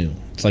completely new.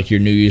 It's like your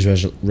New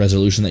Year's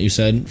resolution that you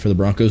said for the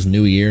Broncos,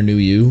 new year, new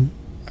you.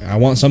 I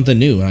want something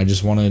new, and I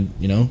just want to,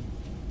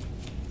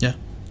 Yeah.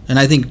 And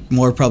I think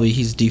more probably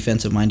he's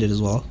defensive minded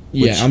as well.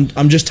 Yeah,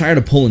 I'm just tired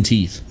of pulling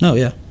teeth. No,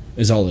 yeah.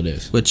 Is all it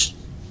is. Which,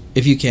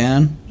 if you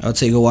can, I would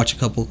say go watch a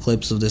couple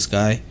clips of this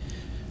guy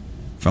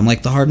from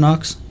like the Hard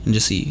Knocks and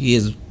just see. He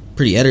is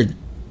pretty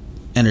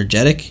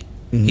energetic.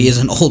 Mm-hmm. He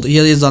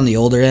is on the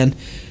older end,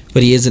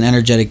 but he is an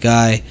energetic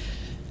guy.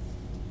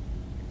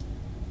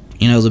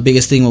 The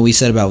biggest thing what we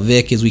said about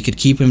Vic is we could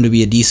keep him to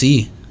be a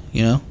DC,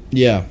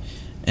 Yeah.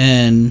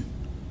 And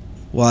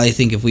while I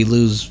think if we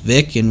lose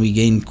Vic and we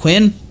gain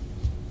Quinn,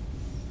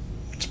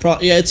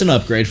 it's an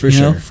upgrade for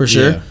sure. For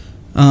sure.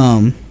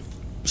 Yeah.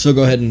 So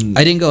go ahead and...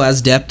 I didn't go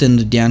as depth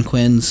into Dan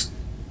Quinn's,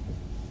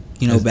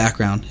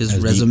 background, his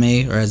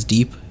resume, or as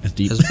deep. As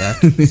deep. As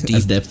back. As deep.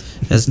 As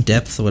depth. As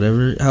depth,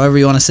 whatever. However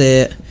you want to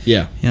say it.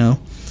 Yeah.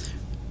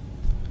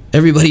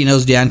 Everybody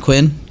knows Dan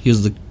Quinn. He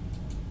was the,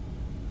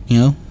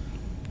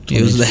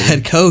 he was the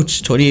head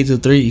coach,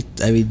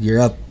 28-3. I mean, you're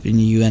up,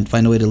 and you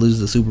find a way to lose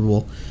the Super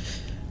Bowl.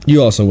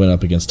 You also went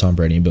up against Tom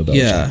Brady and Bill Belichick.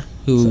 Yeah,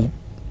 who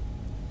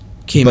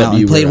came out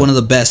and played one of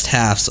the best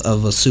halves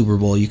of a Super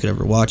Bowl you could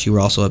ever watch. You were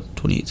also up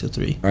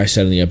 28-3. I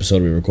said in the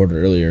episode we recorded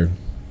earlier,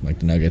 like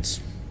the Nuggets,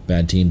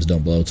 bad teams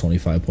don't blow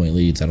 25-point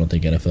leads. I don't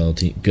think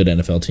good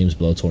NFL teams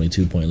blow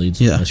 22-point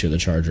leads unless you're the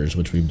Chargers,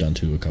 which we've done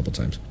to a couple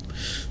times.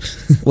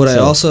 I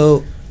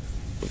also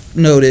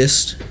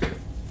noticed,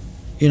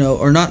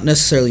 or not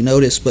necessarily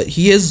noticed, but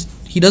he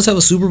does have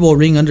a Super Bowl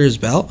ring under his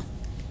belt.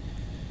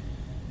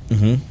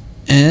 Mm-hmm.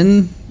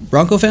 And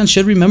Bronco fans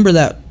should remember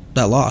that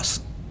loss.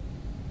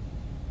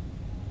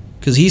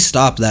 Because he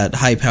stopped that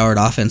high-powered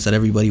offense that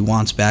everybody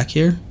wants back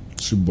here.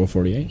 Super Bowl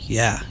 48?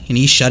 Yeah, and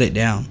he shut it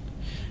down.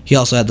 He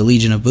also had the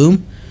Legion of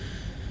Boom.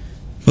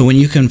 But when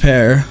you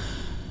compare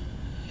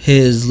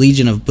his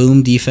Legion of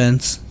Boom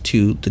defense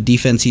to the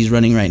defense he's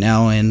running right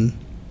now in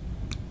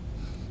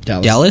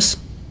Dallas,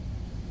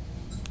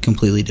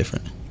 completely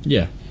different.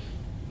 Yeah.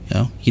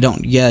 You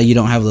don't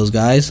have those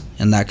guys,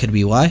 and that could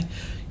be why.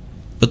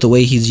 But the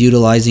way he's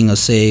utilizing,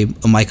 say,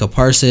 a Micah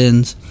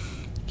Parsons,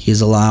 He's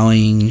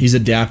allowing... He's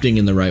adapting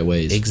in the right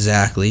ways.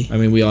 Exactly. I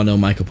mean, we all know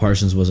Micah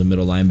Parsons was a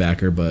middle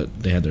linebacker,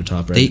 but they had their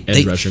top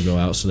edge rusher go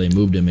out, so they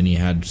moved him, and he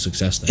had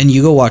success there. And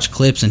you go watch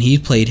clips, and he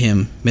played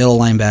him middle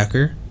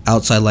linebacker,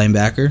 outside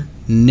linebacker,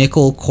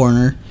 nickel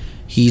corner.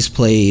 He's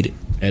played...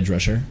 Edge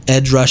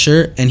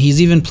rusher, and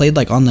he's even played,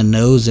 like, on the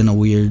nose in a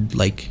weird,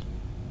 like...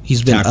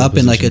 He's been tackle up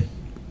position. in, like,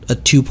 a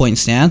 2-point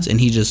stance,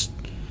 and he just...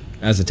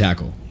 As a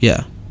tackle.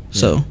 Yeah.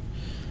 So...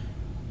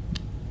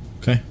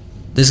 Okay.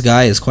 This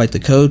guy is quite the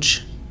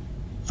coach.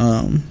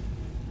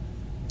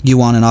 You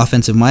want an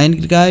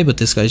offensive-minded guy, but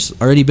this guy's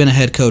already been a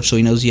head coach, so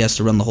he knows he has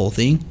to run the whole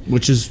thing.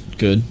 Which is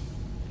good.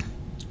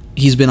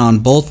 He's been on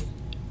both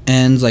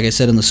ends, like I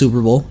said, in the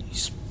Super Bowl.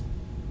 He's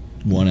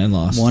won and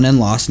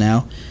lost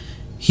now.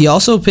 He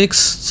also picks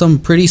some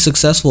pretty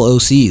successful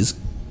OCs.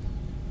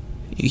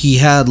 He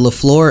had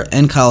LaFleur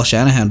and Kyle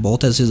Shanahan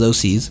both as his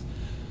OCs.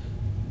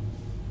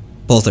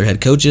 Both are head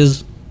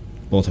coaches.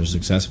 Both are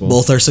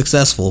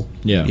successful.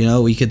 Yeah. You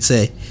know, we could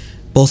say.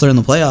 Both are in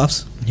the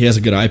playoffs. He has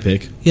a good eye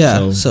pick.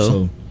 Yeah,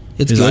 so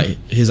it's good.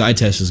 His eye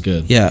test is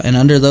good. Yeah, and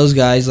under those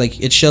guys,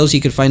 like, it shows he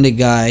could find a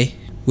guy,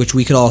 which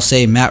we could all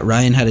say Matt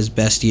Ryan had his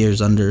best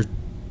years under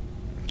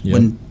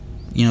when,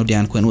 you know,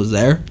 Dan Quinn was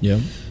there. Yeah.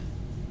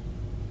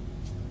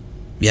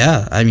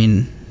 Yeah, I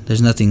mean,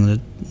 there's nothing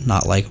to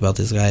not like about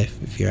this guy,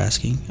 if you're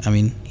asking. I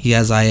mean, he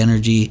has eye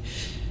energy.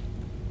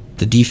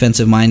 The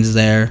defensive mind's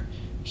there.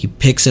 He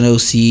picks an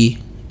OC,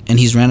 and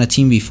he's ran a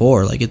team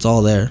before. Like, it's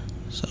all there.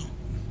 So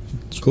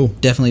it's cool.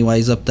 Definitely why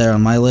he's up there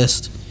on my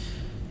list.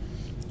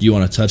 Do you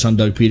want to touch on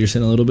Doug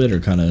Peterson a little bit,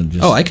 or kind of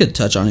just... Oh, I could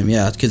touch on him,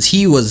 yeah, because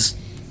he was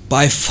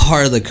by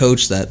far the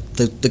coach that...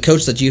 The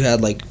coach that you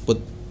had, like,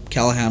 with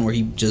Callahan, where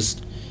he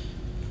just,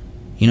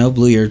 you know,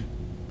 blew your...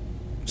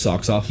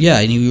 socks off. Yeah,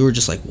 and you were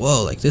just like,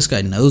 whoa, like, this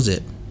guy knows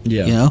it.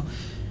 Yeah. You know?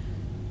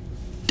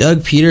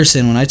 Doug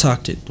Peterson, when I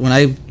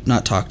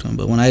not talked to him,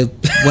 but when I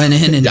went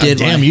in and did...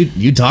 Damn,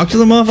 you talked to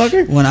the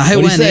motherfucker? When I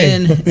went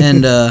in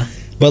and...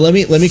 But let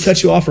me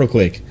cut you off real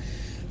quick.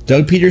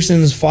 Doug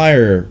Peterson's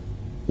fire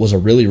was a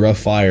really rough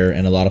fire,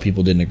 and a lot of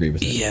people didn't agree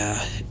with it.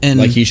 Yeah. And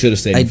like, he should have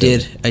stayed in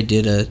Philly. I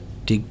did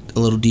dig a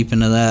little deep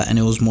into that, and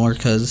it was more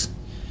because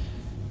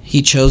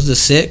he chose to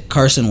sit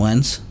Carson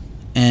Wentz,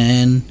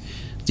 and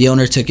the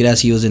owner took it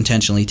as he was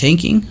intentionally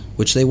tanking,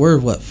 which they were,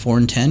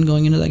 4-10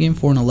 going into that game?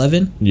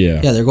 4-11?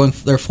 Yeah. Yeah, they're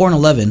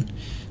 4-11.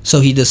 So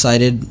he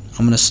decided,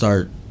 I'm going to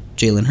start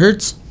Jalen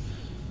Hurts.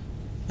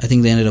 I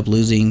think they ended up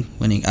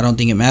winning. I don't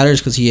think it matters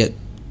because the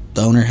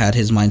owner had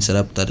his mind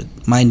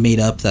made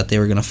up that they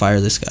were going to fire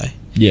this guy.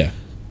 Yeah.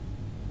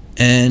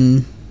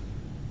 And,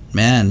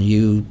 man,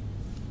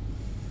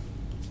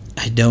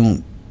 I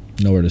don't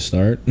know where to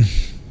start.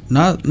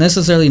 Not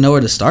necessarily know where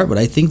to start, but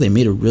I think they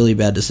made a really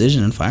bad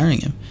decision in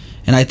firing him.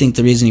 And I think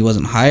the reason he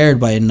wasn't hired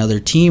by another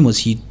team was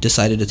he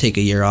decided to take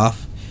a year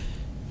off.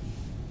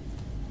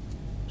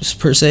 Just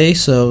per se,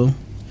 so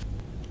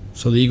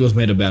the Eagles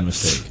made a bad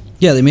mistake.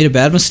 Yeah, they made a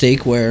bad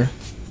mistake where,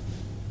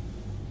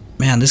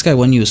 man, this guy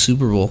won you a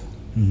Super Bowl.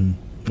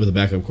 Mm-hmm. With a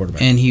backup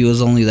quarterback. And he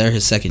was only there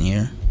his second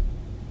year.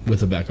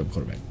 With a backup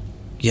quarterback.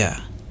 Yeah.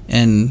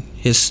 And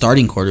his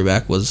starting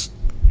quarterback was...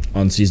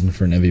 on season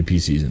for an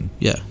MVP season.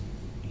 Yeah.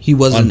 He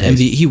was an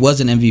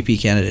MVP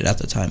candidate at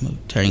the time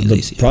of tearing his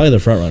ACL. Probably the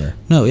front runner.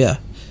 No, yeah.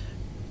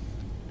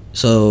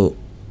 So,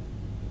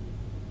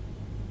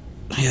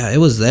 yeah, it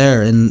was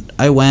there, and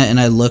I went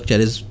and I looked at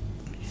his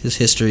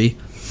history.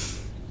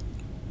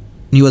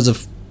 He was a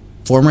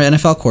former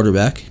NFL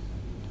quarterback,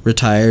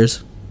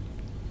 retires.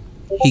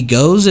 He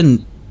goes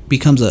and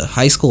becomes a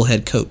high school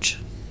head coach,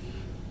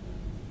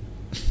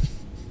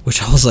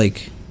 which I was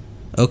like,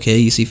 okay,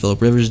 you see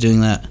Phillip Rivers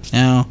doing that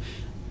now.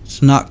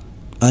 It's not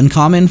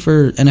uncommon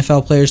for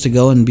NFL players to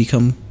go and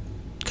become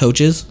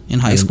coaches in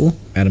high school.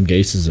 Adam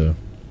Gase is a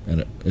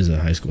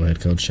high school head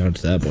coach. Shout out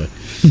to that boy.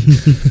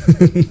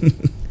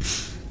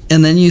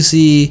 And then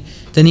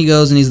then he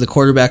goes and he's the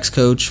quarterback's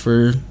coach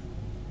for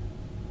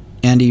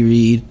Andy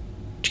Reid,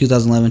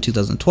 2011,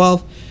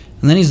 2012.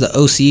 And then he's the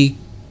OC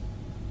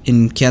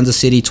in Kansas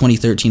City,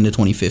 2013 to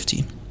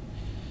 2015.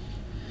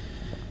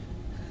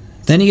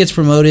 Then he gets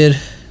promoted.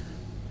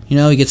 You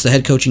know, he gets the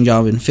head coaching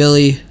job in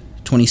Philly,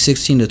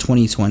 2016 to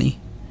 2020.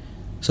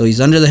 So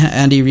he's under the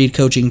Andy Reid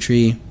coaching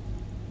tree.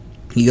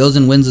 He goes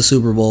and wins the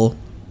Super Bowl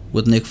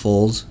with Nick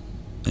Foles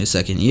in his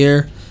second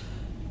year.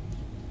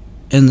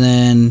 And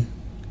then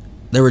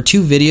there were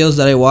 2 videos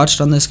that I watched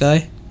on this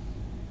guy.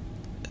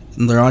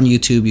 And they're on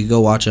YouTube. You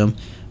go watch them.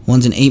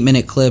 One's an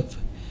 8-minute clip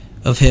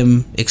of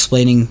him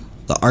explaining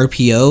the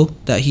RPO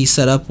that he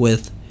set up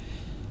with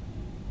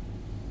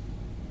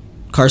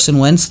Carson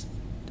Wentz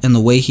and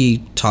the way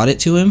he taught it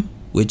to him,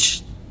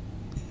 which,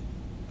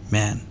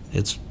 man,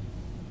 it's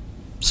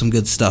some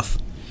good stuff.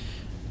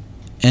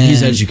 And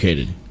he's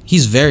educated.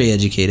 He's very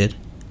educated.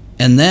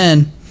 And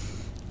then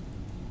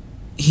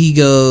he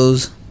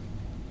goes...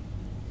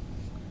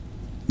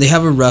 They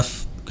have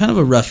kind of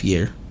a rough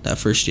year, that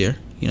first year,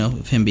 you know,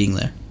 of him being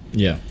there.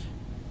 Yeah.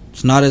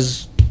 It's not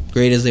as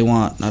great as they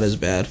want, not as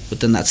bad. But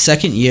then that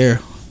second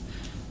year,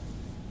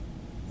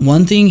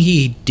 one thing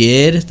he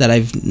did that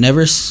I've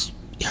never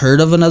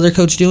heard of another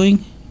coach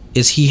doing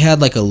is he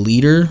had like a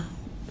leader.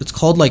 It's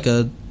called like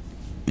a.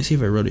 Let me see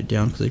if I wrote it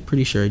down because I'm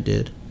pretty sure I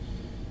did.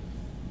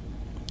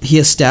 He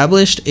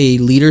established a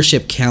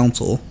leadership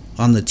council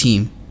on the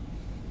team,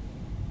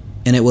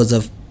 and it was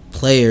of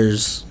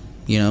players,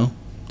 you know,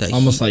 that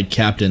almost like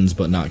captains,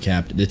 but not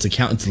captain.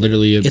 It's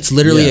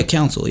literally a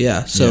council.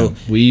 Yeah. So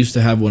we used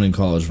to have one in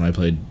college when I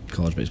played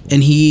college baseball.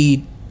 And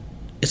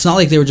it's not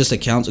like they were just a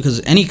council,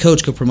 because any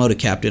coach could promote a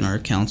captain or a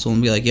council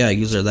and be like, yeah,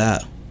 use her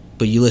that.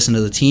 But you listen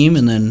to the team,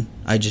 and then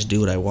I just do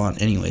what I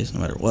want anyways, no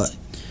matter what.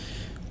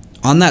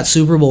 On that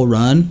Super Bowl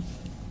run,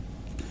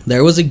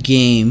 there was a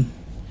game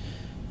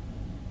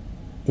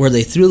where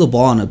they threw the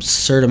ball an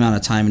absurd amount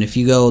of time. And if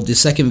you go, the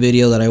second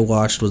video that I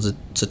watched it's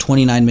a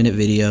 29-minute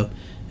video,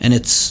 and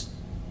it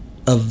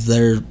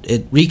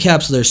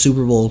recaps their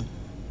Super Bowl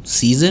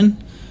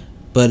season,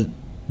 but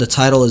the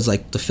title is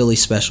like the Philly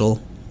Special,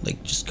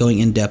 like just going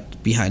in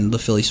depth behind the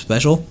Philly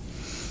Special.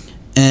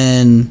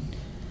 And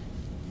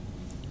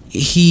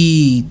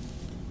the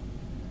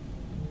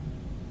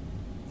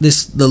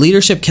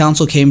leadership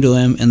council came to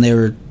him, and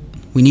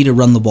we need to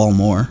run the ball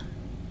more.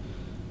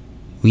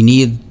 We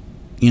need,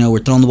 we're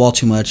throwing the ball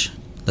too much.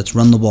 Let's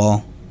run the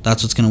ball.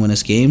 That's what's going to win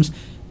us games.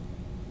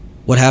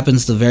 What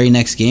happens the very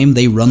next game?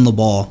 They run the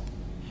ball.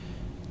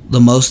 The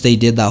most they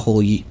did that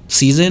whole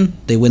season.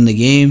 They win the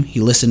game.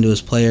 He listened to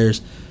his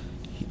players.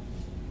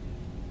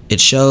 It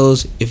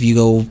shows. If you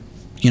go,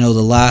 you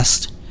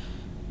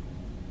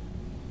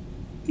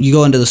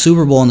go into the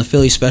Super Bowl and the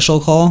Philly Special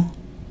call,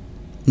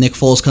 Nick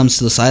Foles comes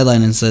to the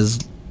sideline and says,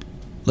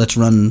 let's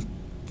run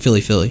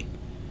Philly.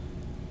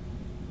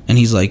 And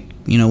he's like,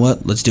 you know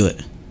what? Let's do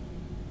it.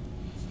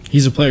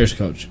 He's a player's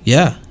coach.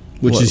 Yeah.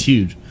 Which is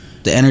huge.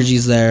 The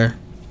energy's there.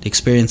 The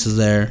experience is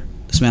there.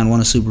 This man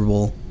won a Super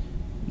Bowl.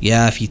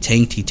 Yeah, if he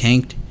tanked, he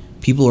tanked.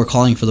 People were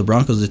calling for the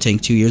Broncos to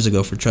tank 2 years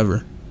ago for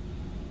Trevor.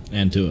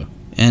 And Tua.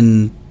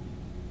 And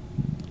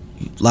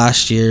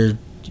last year,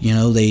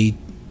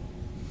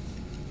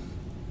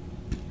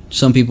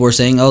 some people were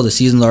saying, oh, the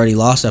season's already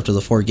lost after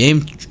the 4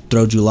 games.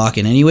 Throw Drew Lock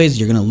in anyways.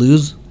 You're going to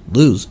lose.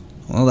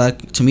 Well,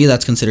 to me,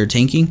 that's considered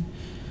tanking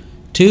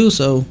too.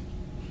 So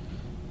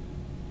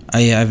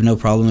I have no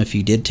problem if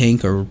you did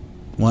tank or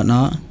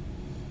whatnot.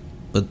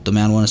 But the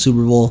man won a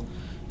Super Bowl.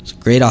 He's a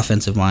great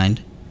offensive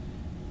mind.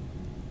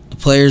 The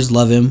players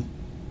love him.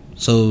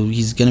 So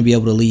he's going to be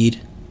able to lead.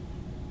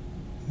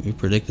 We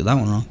predicted that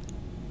one wrong.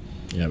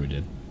 Yeah, we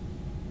did.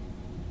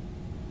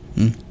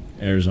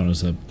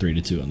 Arizona's up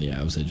 3-2 on the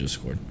Avs. They just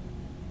scored.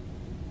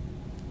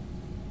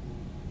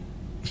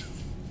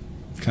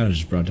 Kind of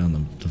just brought down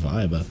the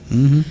vibe up.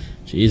 Mm-hmm.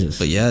 Jesus.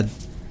 But yeah,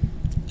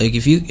 like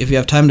if you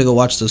have time to go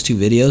watch those 2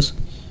 videos,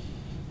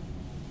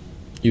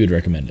 you would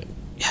recommend it.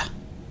 Yeah,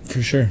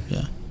 for sure.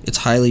 Yeah, it's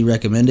highly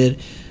recommended.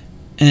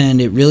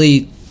 And it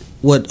really,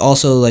 what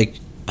also, like,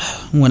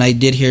 when I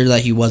did hear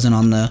that he wasn't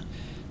on the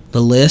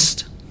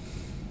list,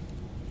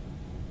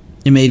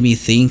 it made me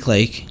think,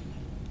 like,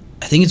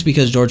 I think it's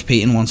because George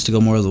Payton wants to go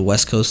more of the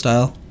West Coast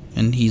style,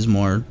 and he's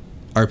more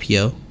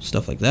RPO,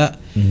 stuff like that.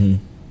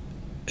 Mm-hmm.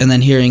 And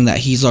then hearing that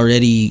he's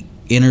already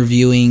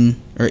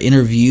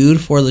interviewed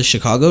for the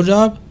Chicago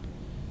job,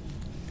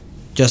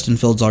 Justin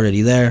Fields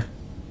already there.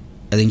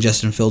 I think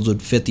Justin Fields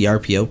would fit the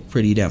RPO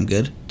pretty damn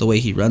good, the way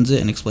he runs it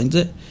and explains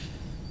it.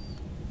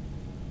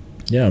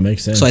 Yeah, it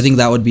makes sense. So I think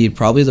that would be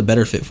probably the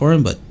better fit for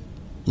him, but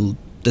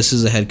this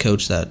is a head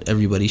coach that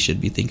everybody should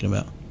be thinking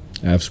about.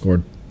 I've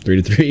scored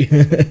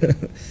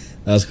 3-3.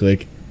 That was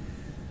quick.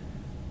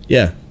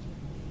 Yeah.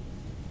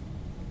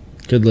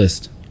 Good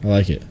list. I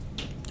like it.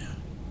 Yeah.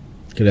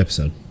 Good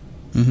episode.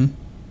 Mm-hmm.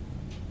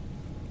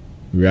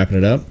 We wrapping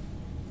it up?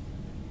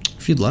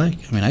 If you'd like.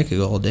 I mean, I could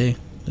go all day.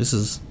 This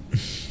has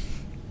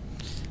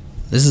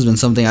been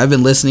something I've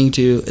been listening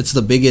to. It's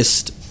the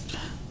biggest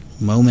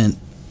moment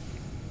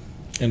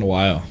in a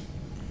while.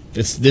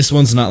 This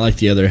one's not like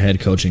the other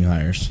head coaching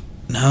hires.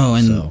 No,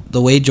 and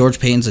the way George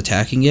Payton's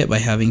attacking it by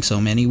having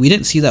so many, we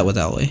didn't see that with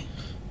Elway.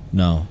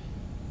 No.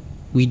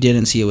 We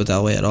didn't see it with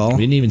Elway at all. We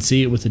didn't even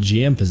see it with the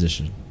GM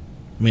position.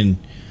 I mean,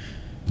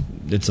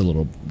 it's a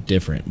little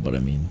different, but I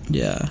mean...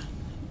 Yeah.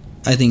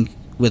 I think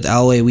with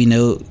Elway,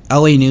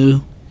 Elway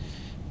knew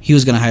he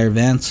was going to hire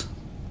Vance.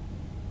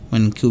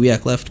 When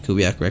Kubiak left,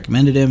 Kubiak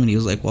recommended him, and he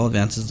was like, well,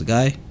 Vance is the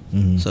guy,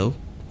 so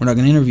we're not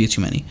going to interview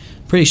too many.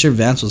 Pretty sure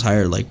Vance was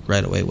hired, like,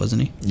 right away,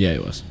 wasn't he? Yeah, he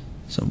was.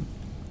 So...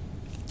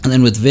 And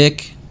then with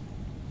Vic,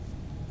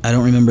 I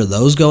don't remember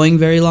those going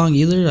very long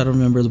either. I don't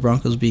remember the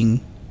Broncos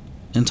being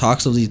in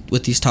talks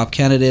with these top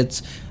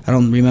candidates. I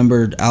don't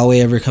remember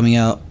Elway ever coming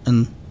out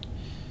and...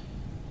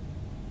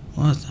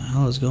 What the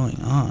hell is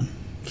going on?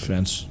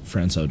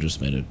 Franco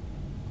just made an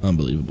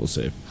unbelievable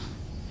save.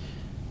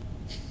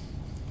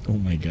 Oh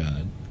my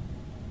god.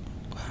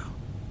 Wow.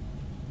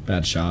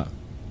 Bad shot.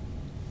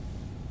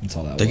 That's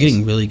all that They're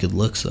getting really good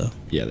looks, though.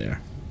 Yeah, they are.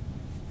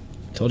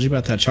 Told you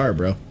about that chart,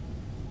 bro.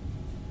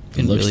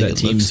 The looks really that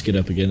teams get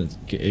up against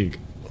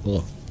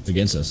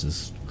us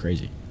is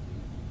crazy.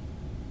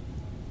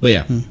 But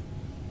yeah.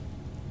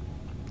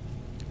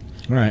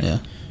 All right. Yeah.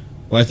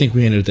 Well, I think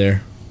we ended it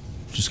there.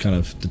 just kind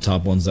of the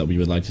top ones that we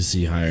would like to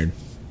see hired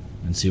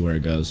and see where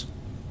it goes.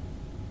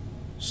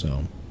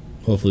 So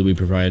hopefully we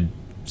provide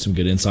some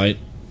good insight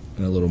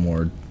and a little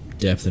more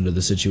depth into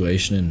the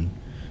situation and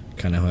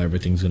kind of how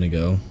everything's going to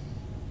go.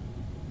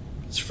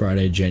 It's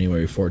Friday,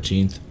 January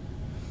 14th.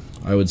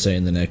 I would say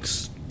in the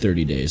next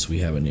 30 days we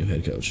have a new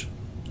head coach.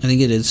 I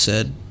think it is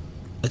said,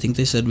 I think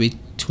they said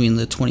between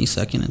the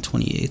 22nd and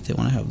 28th they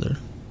want to have their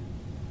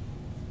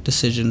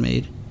decision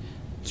made.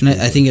 And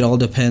I think it all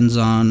depends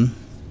on,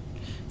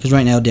 because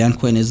right now Dan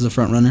Quinn is the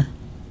front runner.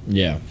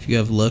 Yeah. If you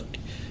have looked,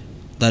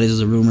 that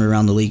is a rumor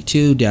around the league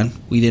too.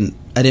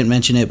 I didn't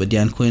mention it, but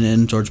Dan Quinn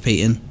and George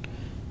Payton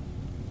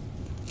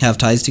have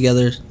ties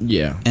together.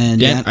 Yeah.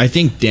 And I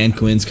think Dan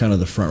Quinn's kind of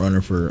the front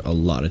runner for a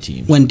lot of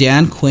teams. When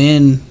Dan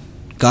Quinn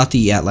got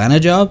the Atlanta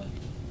job,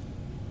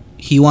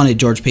 he wanted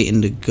George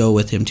Payton to go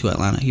with him to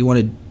Atlanta. He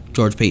wanted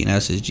George Payton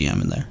as his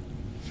GM in there.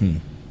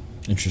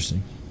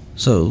 Interesting.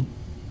 So,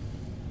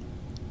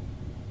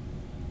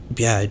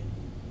 yeah,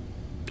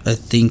 I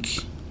think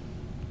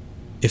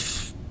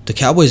if the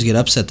Cowboys get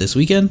upset this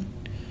weekend,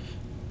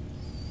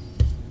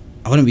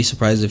 I wouldn't be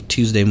surprised if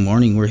Tuesday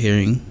morning we're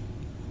hearing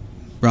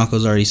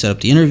Broncos already set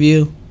up the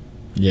interview.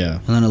 Yeah.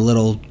 And then a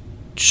little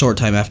short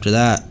time after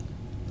that,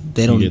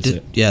 they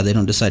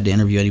don't decide to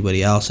interview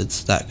anybody else.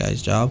 It's that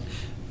guy's job.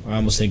 I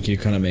almost think you're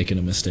kind of making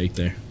a mistake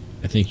there.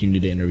 I think you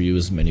need to interview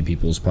as many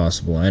people as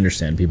possible. I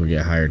understand people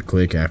get hired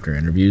quick after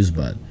interviews,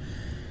 but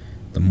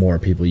the more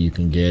people you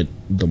can get,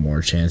 the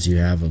more chance you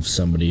have of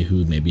somebody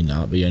who maybe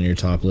not be on your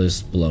top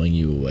list blowing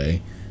you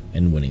away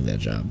and winning that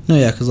job. No,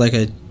 yeah, because like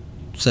I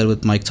said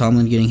with Mike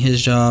Tomlin getting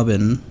his job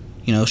and,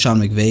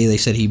 Sean McVay, they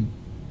said he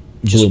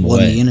just won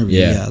the interview.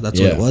 Yeah, that's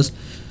what it was.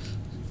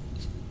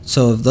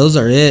 So if those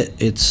are it,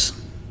 it's...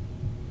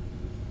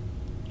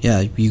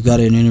 Yeah, you got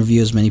to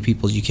interview as many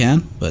people as you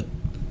can, but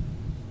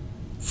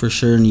for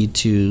sure need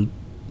to...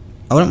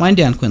 I wouldn't mind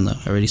Dan Quinn, though.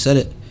 I already said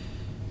it.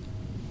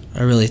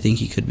 I really think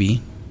he could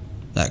be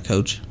that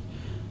coach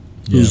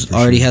who's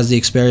already has the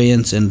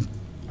experience. And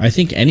I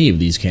think any of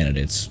these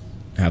candidates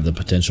have the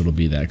potential to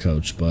be that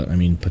coach, but,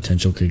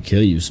 potential could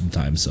kill you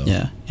sometimes. So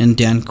yeah, and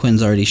Dan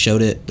Quinn's already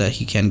showed it that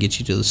he can get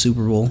you to the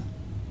Super Bowl.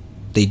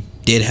 They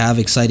did have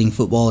exciting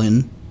football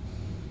in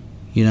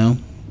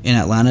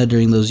Atlanta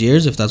during those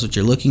years, if that's what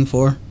you're looking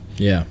for.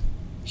 Yeah.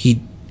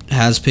 He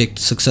has picked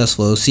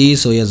successful OCs,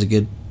 so he has a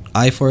good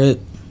eye for it.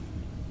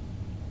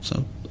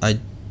 So,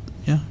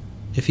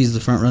 if he's the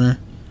front runner,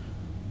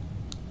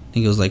 I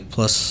think it was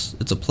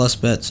it's a plus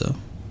bet, so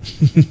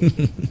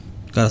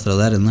gotta throw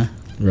that in there.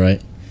 Right.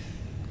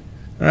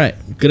 All right,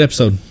 good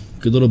episode.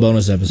 Good little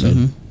bonus episode.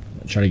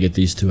 Mm-hmm. I try to get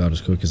these two out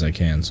as quick as I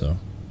can, so.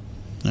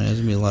 There's going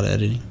to be a lot of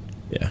editing.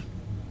 Yeah.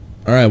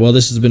 All right, well,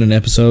 this has been an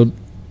episode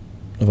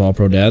of All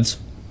Pro Dads.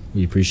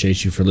 We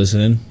appreciate you for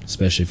listening,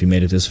 especially if you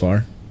made it this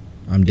far.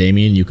 I'm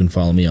Damien. You can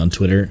follow me on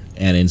Twitter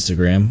and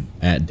Instagram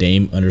at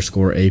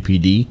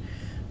Dame_APD.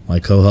 My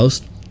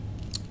co-host,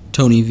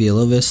 Tony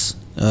Villalobos.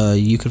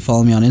 You can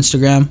follow me on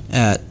Instagram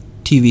at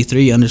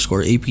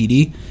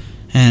TV3_APD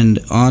and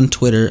on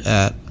Twitter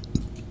at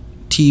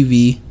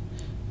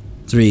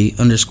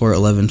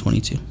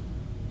TV3_1122.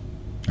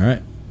 All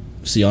right.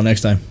 See y'all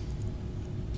next time.